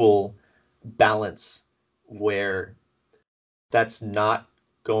spiritual balance where that's not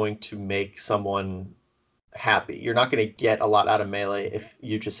going to make someone happy. You're not going to get a lot out of Melee if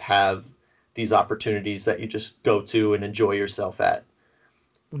you just have these opportunities that you just go to and enjoy yourself at.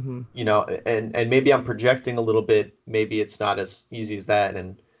 Hmm. And maybe I'm projecting a little bit. Maybe it's not as easy as that,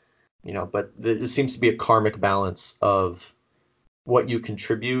 and but there seems to be a karmic balance of what you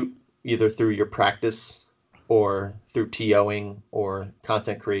contribute either through your practice or through TOing or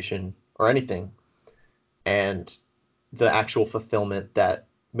content creation or anything, and the actual fulfillment that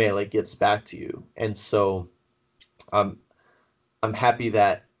Melee gives back to you. And so I'm I'm happy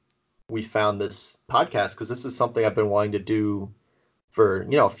that we found this podcast because this is something I've been wanting to do for,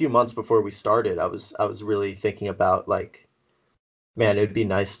 a few months before we started. I was really thinking about like, man, it'd be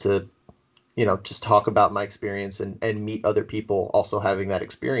nice to, just talk about my experience and meet other people also having that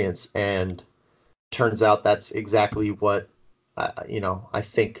experience. And turns out that's exactly what I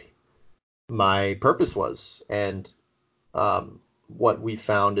think my purpose was. And what we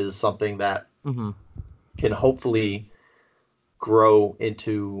found is something that Hmm. can hopefully grow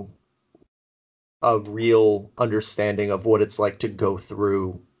into a real understanding of what it's like to go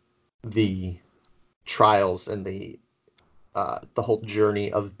through the trials and the whole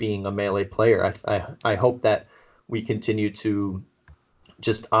journey of being a Melee player. I hope that we continue to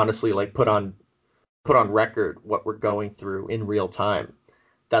just honestly like put on record what we're going through in real time.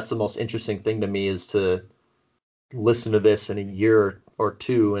 That's the most interesting thing to me, is to listen to this in a year or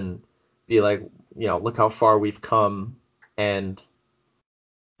two and be like, look how far we've come, and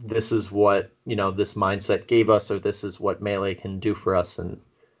this is what, this mindset gave us, or this is what Melee can do for us. And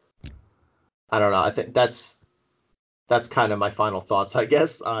I don't know. I think that's kind of my final thoughts, I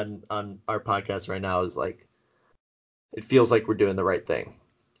guess, on our podcast right now. Is like, it feels like we're doing the right thing,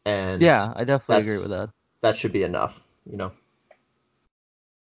 and Yeah, I definitely agree with that's that. that should be enough.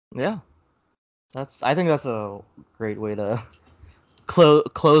 Yeah. I think that's a great way to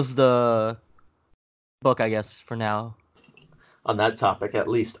close the book, I guess, for now. On that topic at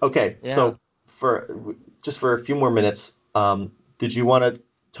least. Okay, Yeah. so for just for a few more minutes, did you want to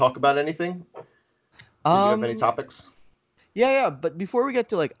talk about anything? Did you have any Um topics? yeah, but before we get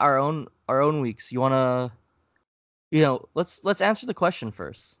to like our own weeks, you want to let's answer the question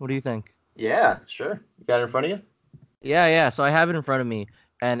first. What do you think? Yeah, sure. You got it in front of you? Yeah. So I have it in front of me,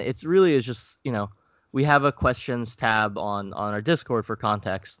 and it's really is just we have a questions tab on our Discord for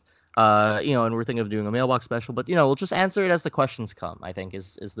context. And we're thinking of doing a mailbox special, but we'll just answer it as the questions come. I think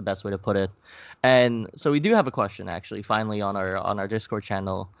is the best way to put it. And so we do have a question actually, finally on our Discord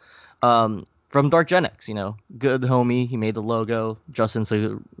channel, from Dark Genix. Good homie. He made the logo. Justin's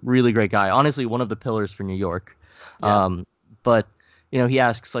a really great guy. Honestly, one of the pillars for New York. Yeah. But he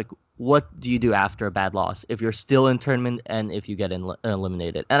asks like, what do you do after a bad loss if you're still in tournament and if you get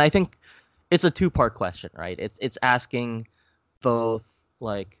eliminated? And I think it's a two-part question, right? It's asking both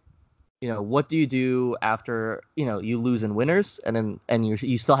like, what do you do after you lose in winners, and then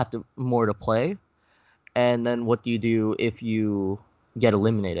you still have to more to play, and then what do you do if you get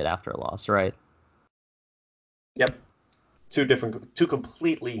eliminated after a loss, right? Yep. Two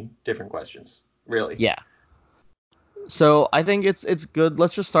completely different questions, really. Yeah. So I think it's good.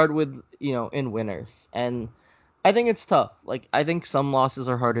 Let's just start with in winners, and I think it's tough. Like I think some losses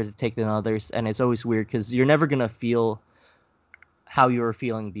are harder to take than others, and it's always weird because you're never gonna feel how you were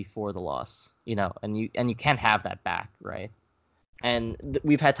feeling before the loss, and you can't have that back, right? And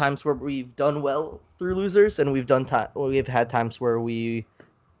we've had times where we've done well through losers, and we've had times where we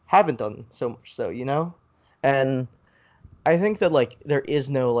haven't done so much, and I think that like there is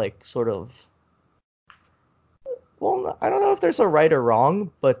no like sort of, well, I don't know if there's a right or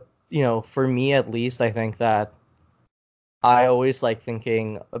wrong, but for me at least, I think that I always like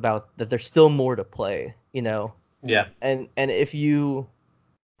thinking about that there's still more to play, Yeah. and if you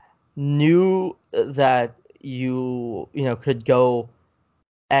knew that you know, could go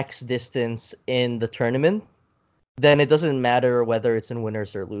X distance in the tournament, then it doesn't matter whether it's in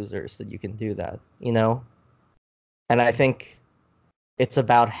winners or losers that you can do that, you know? And I think it's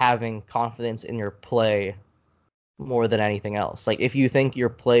about having confidence in your play more than anything else. Like if you think your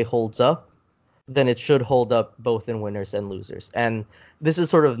play holds up, then it should hold up both in winners and losers. And this is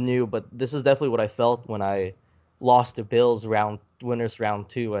sort of new, but this is definitely what I felt when I lost to Bills winners round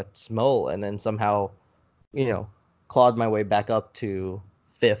 2 at Smole, and then somehow, you know, clawed my way back up to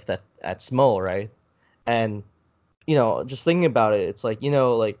 5th at Smole, right? And you know, just thinking about it, it's like, you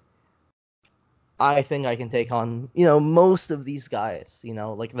know, like I think I can take on, you know, most of these guys, you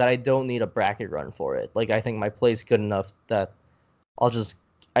know, like that I don't need a bracket run for it. Like I think my play's good enough that I'll just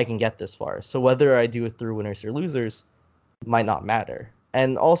I can get this far. So whether I do it through winners or losers might not matter.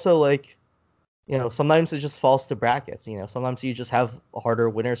 And also like, you know, sometimes it just falls to brackets, you know. Sometimes you just have harder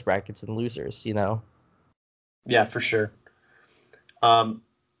winners brackets than losers, you know. Yeah, for sure. Um,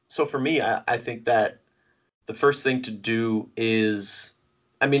 so for me, I think that the first thing to do is,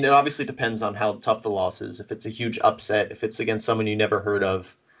 I mean, it obviously depends on how tough the loss is. If it's a huge upset, if it's against someone you never heard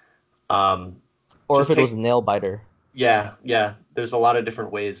of, um, Or if just it was a take, nail biter. yeah, yeah. There's a lot of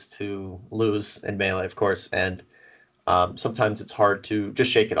different ways to lose in Melee, of course, and sometimes it's hard to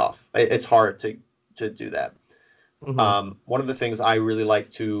just shake it off. It's hard to do that. Mhm. One of the things I really like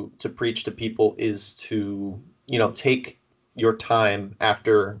to preach to people is to, you know, take your time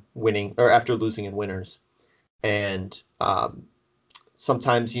after winning or after losing in winners, and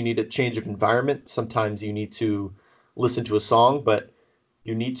sometimes you need a change of environment. Sometimes you need to listen to a song, but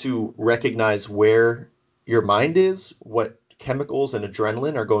you need to recognize where your mind is, what chemicals and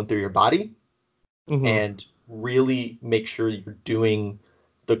adrenaline are going through your body, Mhm. and really make sure you're doing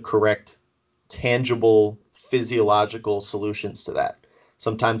the correct, tangible, physiological solutions to that.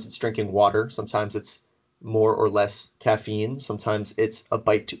 Sometimes it's drinking water, sometimes it's more or less caffeine, sometimes it's a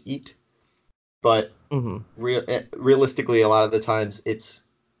bite to eat, but Mhm. realistically, a lot of the times it's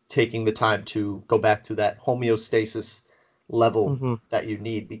taking the time to go back to that homeostasis level Mhm. that you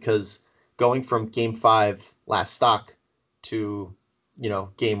need, because going from game 5 last stock to, you know,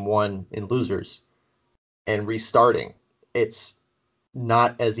 game 1 in losers and restarting, it's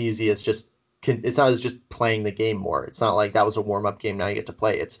not as easy as just it's not as just playing the game more. It's not like that was a warm-up game, now you get to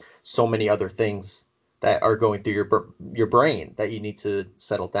play. It's so many other things that are going through your brain that you need to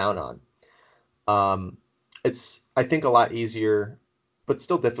settle down on. Um, it's I think a lot easier, but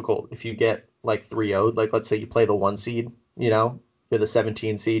still difficult if you get like 3-0'd. Like let's say you play the 1 seed, you know, you're the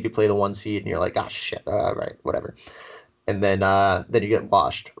 17 seed, you play the 1 seed, and you're like, ah, shit, right, whatever, and then you get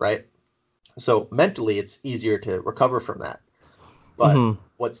washed, right? So mentally, it's easier to recover from that. But Mhm.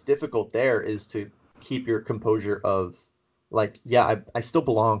 what's difficult there is to keep your composure of like, yeah, I still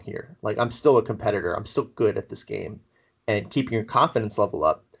belong here. Like I'm still a competitor. I'm still good at this game, and keeping your confidence level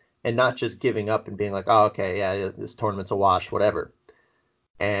up and not just giving up and being like, oh, okay, yeah, this tournament's a wash, whatever.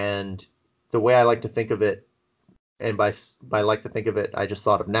 And the way I like to think of it, and by like to think of it, I just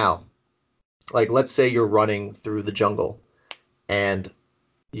thought of now. Like, let's say you're running through the jungle and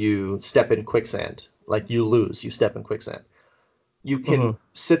you step in quicksand. Like you lose, you step in quicksand. You Mhm. can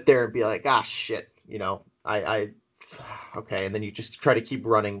sit there and be like, ah, shit, you know, okay, and then you just try to keep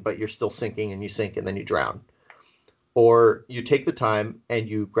running, but you're still sinking, and you sink, and then you drown. Or you take the time and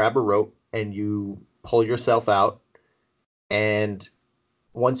you grab a rope and you pull yourself out, and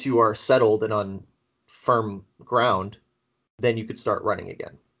once you are settled and on firm ground, then you could start running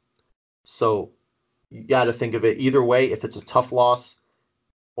again. So you got to think of it either way. If it's a tough loss,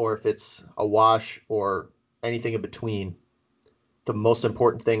 or if it's a wash, or anything in between, the most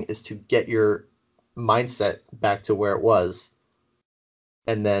important thing is to get your mindset back to where it was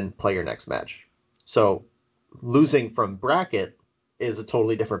and then play your next match. So losing from bracket is a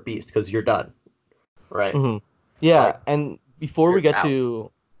totally different beast because you're done, right? Mhm. Yeah, Like and before we you're get out.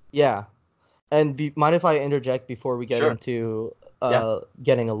 to yeah, and mind if I interject before we get Sure. into Yeah.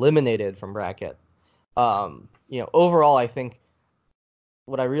 getting eliminated from bracket? You know, overall, I think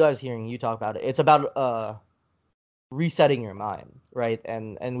what I realized hearing you talk about it, it's about resetting your mind, right?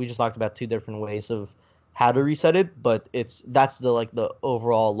 And we just talked about two different ways of how to reset it, but that's the like the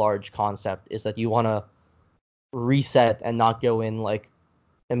overall large concept is that you want to reset and not go in like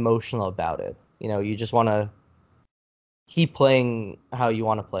emotional about it. You know, you just want to keep playing how you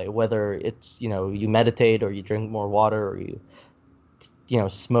want to play, whether it's, you know, you meditate or you drink more water or you know,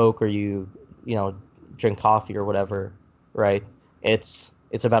 smoke or you know, drink coffee or whatever, right? It's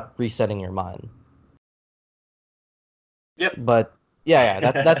about resetting your mind. Yep. But yeah,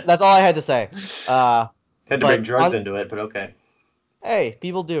 that's all I had to say. Uh, Had to bring but drugs on into it, but okay. hey,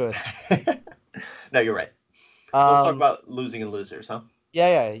 people do it. No, you're right. So let's talk Um, about losing and losers, huh?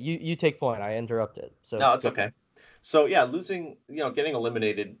 yeah. You take point. I interrupted. So No, it's go. okay. So yeah, losing, getting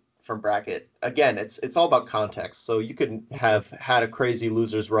eliminated from bracket, again, it's all about context. So you could have had a crazy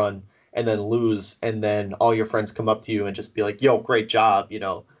losers run and then lose, and then all your friends come up to you and just be like, "Yo, great job,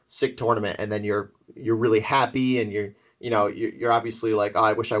 sick tournament," and then you're really happy and you're obviously like, "Oh,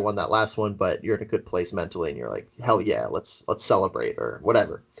 I wish I won that last one," but you're in a good place mentally and you're like, "Hell yeah, let's celebrate," or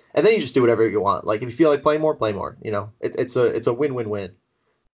whatever. And then you just do whatever you want. Like if you feel like playing more, play more. It's a win-win-win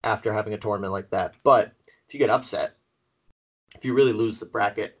after having a tournament like that. But if you get upset, if you really lose the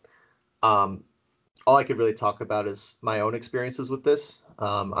bracket, um, all I could really talk about is my own experiences with this.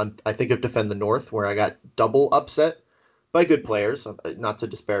 I think of Defend the North, where I got double upset by good players. Not to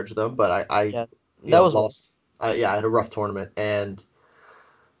disparage them, but I Yeah, that was rough. lost. Yeah, I had a rough tournament, and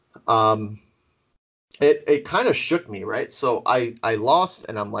um, it kind of shook me, right? So I lost,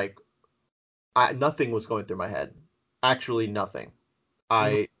 and I'm like, nothing was going through my head. Actually, nothing. Mhm.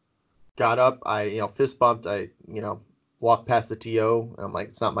 I got up, I fist bumped, I walked past the TO. And I'm like,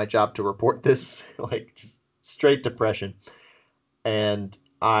 it's not my job to report this, like just straight depression. And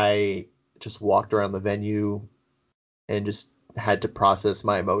I just walked around the venue and just had to process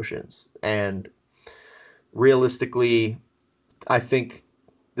my emotions. And realistically, I think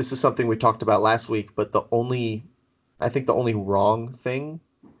this is something we talked about last week, but I think the only wrong thing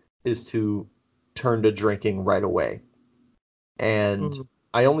is to turn to drinking right away. And Mhm.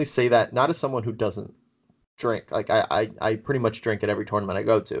 I only say that not as someone who doesn't drink. Like I pretty much drink at every tournament I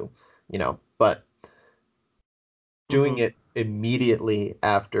go to, but doing Mhm. it immediately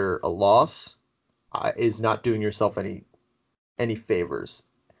after a loss is not doing yourself any favors.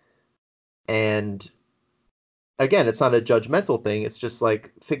 And again, it's not a judgmental thing. It's just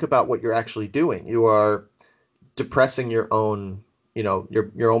like think about what you're actually doing. You are depressing your own,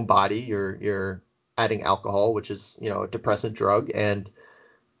 your own body. You're adding alcohol, which is a depressant drug, and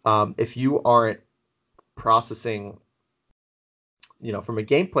if you aren't processing from a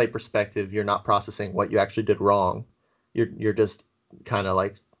gameplay perspective, you're not processing what you actually did wrong. You're just kind of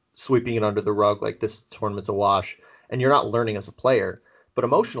like sweeping it under the rug, like this tournament's a wash, and you're not learning as a player. But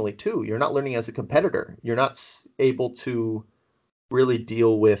emotionally too, you're not learning as a competitor. You're not able to really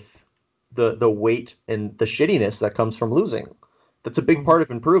deal with the weight and the shittiness that comes from losing. That's a big Mhm. part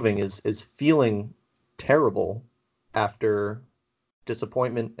of improving is feeling terrible after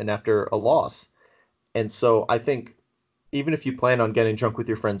disappointment and after a loss. And so I think even if you plan on getting drunk with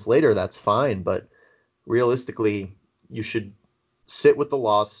your friends later, that's fine. But realistically, you should sit with the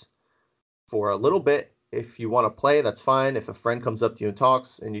loss for a little bit. If you want to play, that's fine. If a friend comes up to you and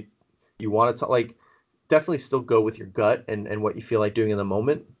talks and you want to talk, like definitely still go with your gut and what you feel like doing in the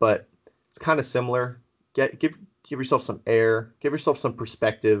moment. But it's kind of similar. Give yourself some air, give yourself some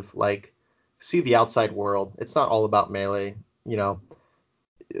perspective, like see the outside world. It's not all about melee, you know,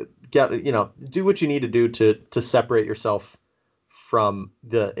 do what you need to do to separate yourself from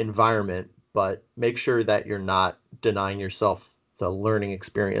the environment, but make sure that you're not denying yourself the learning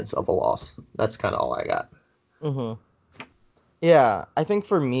experience of a loss. That's kind of all I got. Mhm. Yeah, I think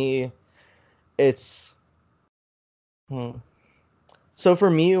for me, it's hmm. So for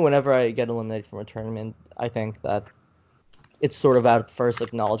me, whenever I get eliminated from a tournament, I think that it's sort of at first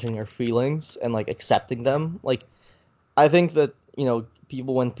acknowledging your feelings and like accepting them. Like I think that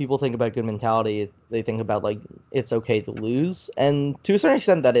people when people think about good mentality, they think about like it's okay to lose, and to a certain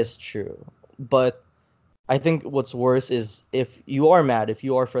extent that is true. But I think what's worse is if you are mad, if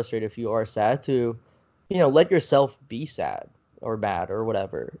you are frustrated, if you are sad, to let yourself be sad or mad or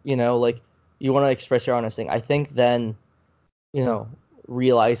whatever. Like you want to express your honest thing. I think then you know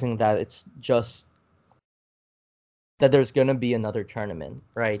realizing that it's just that there's gonna be another tournament,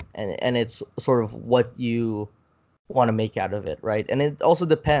 right? And it's sort of what you want to make out of it, right? And it also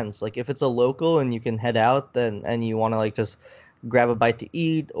depends. Like if it's a local and you can head out, then and you want to like just grab a bite to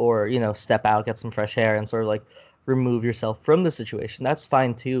eat or step out, get some fresh air, and sort of like remove yourself from the situation. That's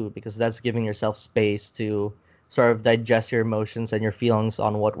fine too because that's giving yourself space to sort of digest your emotions and your feelings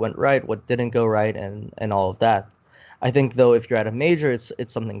on what went right, what didn't go right, and all of that. I think though if you're at a major, it's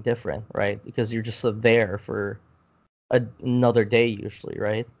something different, right? Because you're just there for another day usually,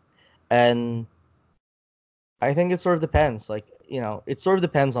 right? And I think it sort of depends. Like, it sort of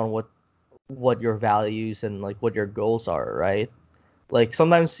depends on what your values and like what your goals are, right? Like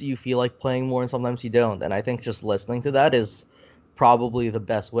sometimes you feel like playing more and sometimes you don't. And I think just listening to that is probably the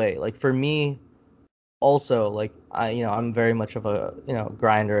best way. Like for me, also, like I'm very much of a,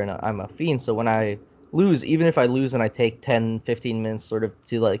 grinder and I'm a fiend. So when I lose, even if I lose and I take 10, 15 minutes sort of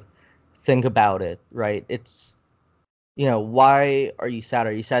to like think about it, right? It's why are you sad?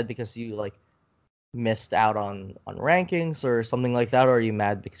 Are you sad because you like missed out on rankings or something like that, or are you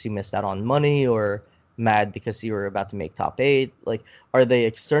mad because you missed out on money, or mad because you were about to make top 8? Like, are they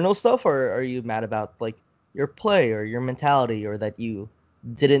external stuff, or are you mad about like your play or your mentality, or that you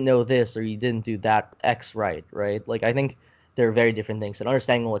didn't know this or you didn't do that X right? Like, I think they're very different things, and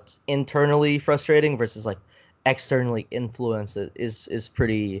understanding what's internally frustrating versus like externally influenced is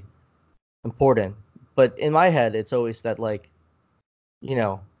pretty important. But in my head, it's always that, like, you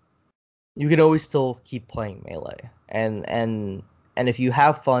know, you can always still keep playing melee, and if you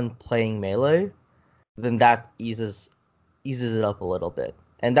have fun playing melee, then that eases it up a little bit.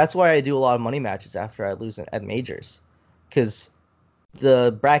 And that's why I do a lot of money matches after I lose at majors, because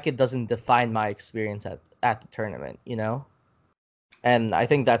the bracket doesn't define my experience at the tournament, you know. And I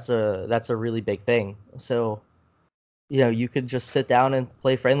think that's a really big thing. So, you could just sit down and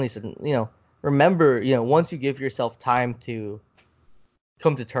play friendlies, and remember, once you give yourself time to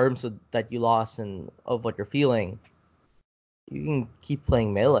come to terms with that you lost and of what you're feeling, you can keep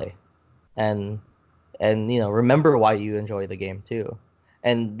playing melee, and remember why you enjoy the game too.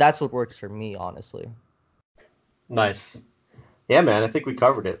 And that's what works for me, honestly. Nice. Yeah, man, I think we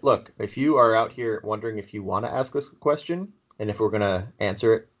covered it. Look, if you are out here wondering if you want to ask us a question and if we're gonna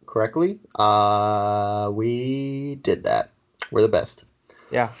answer it correctly, we did that. We're the best.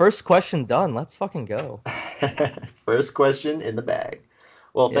 Yeah, first question done. Let's fucking go. First question in the bag.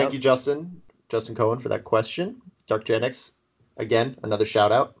 Well, thank Yep. you, Justin Cohen, for that question. Dark Genix, again, another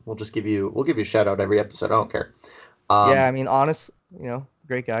shout out. We'll give you a shout out every episode. I don't care. Yeah, I Um, mean, honest,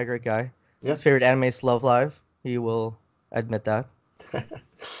 great guy, great guy. yeah, His favorite anime is Love Live. He will admit that.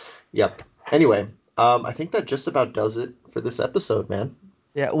 yep. Anyway, I think that just about does it for this episode, man.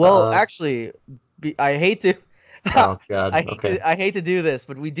 Yeah, well, Uh, actually, I hate to, oh God. Okay. I hate to do this,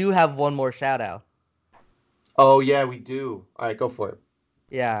 but we do have one more shout out. Oh yeah, we do. All right, go for it.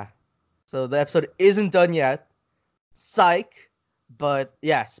 Yeah. So the episode isn't done yet. Psych. But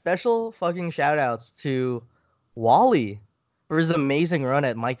yeah, special fucking shout outs to Wally for his amazing run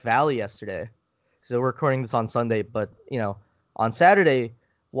at Mike Valley yesterday. So we're recording this on Sunday, but on Saturday,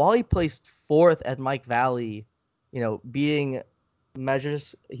 Wally placed fourth at Mike Valley, beating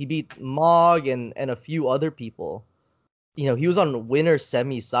measures. He beat Mog and a few other people. He was on winner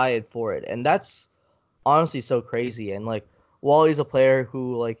semi side for it, and that's honestly so crazy. And like, Wally's a player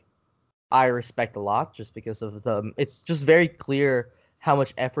who, like, I respect a lot, just because of it's just very clear how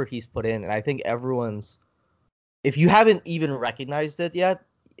much effort he's put in, and I think everyone's, if you haven't even recognized it yet,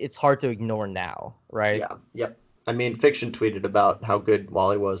 it's hard to ignore now, right? Yeah. Yep. I mean, Fiction tweeted about how good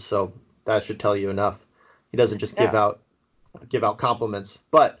Wally was, so that should tell you enough. He doesn't just give Yeah. out compliments,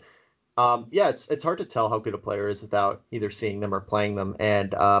 but yeah, it's hard to tell how good a player is without either seeing them or playing them.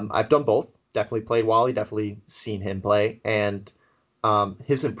 And I've done both. Definitely played Wally. Definitely seen him play, and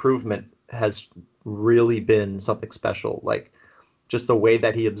his improvement has really been something special. Like, just the way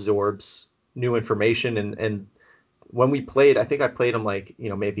that he absorbs new information, and when we played, I think I played him like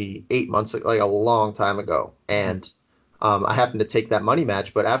maybe 8 months ago, like a long time ago, Mhm. and I happened to take that money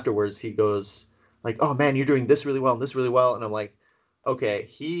match, but afterwards he goes like, "Oh man, you're doing this really well and this really well," and I'm like, "Okay,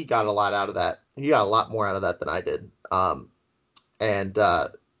 he got a lot out of that. He got a lot more out of that than I did." And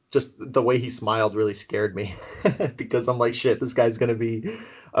just the way he smiled really scared me because I'm like, "Shit, this guy's gonna be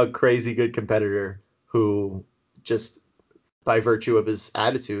a crazy good competitor who just by virtue of his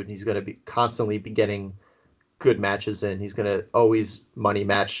attitude, he's gonna be constantly be getting good matches in. He's going to always money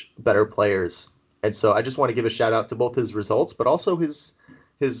match better players. And so I just want to give a shout out to both his results, but also his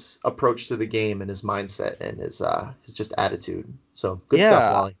approach to the game and his mindset and his just attitude. So good stuff,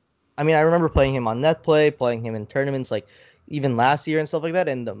 Yeah, Wally. I mean, I remember playing him on net play, playing him in tournaments, like even last year and stuff like that,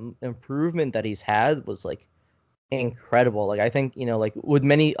 and the improvement that he's had was like incredible. Like, I think, like with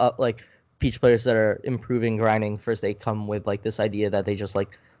many like Peach players that are improving, grinding, first they come with like this idea that they just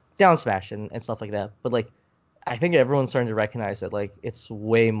like down smash and stuff like that. But like, I think everyone's starting to recognize that like it's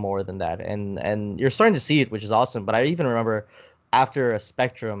way more than that, and you're starting to see it, which is awesome. But I even remember after a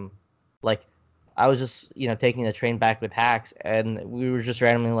Spectrum, like, I was just taking the train back with Hacks, and we were just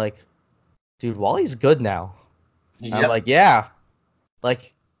randomly like, dude, Wally's good now. And I'm Yep. like, yeah,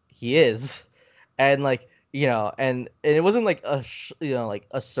 like he is, and like and it wasn't like like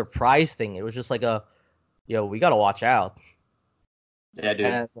a surprise thing. It was just like we gotta watch out, Yeah,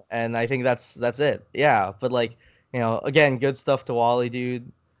 dude. and I think that's it. Yeah, but like again, good stuff to Wally, dude.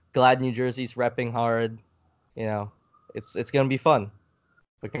 Glad New Jersey's repping hard. You know, it's gonna be fun.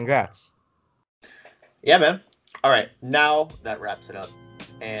 But congrats. Yeah, man. All right. Now that wraps it up.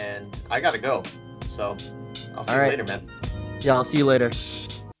 And I got to go. So I'll see All you right. later, man. Yeah, I'll see you later.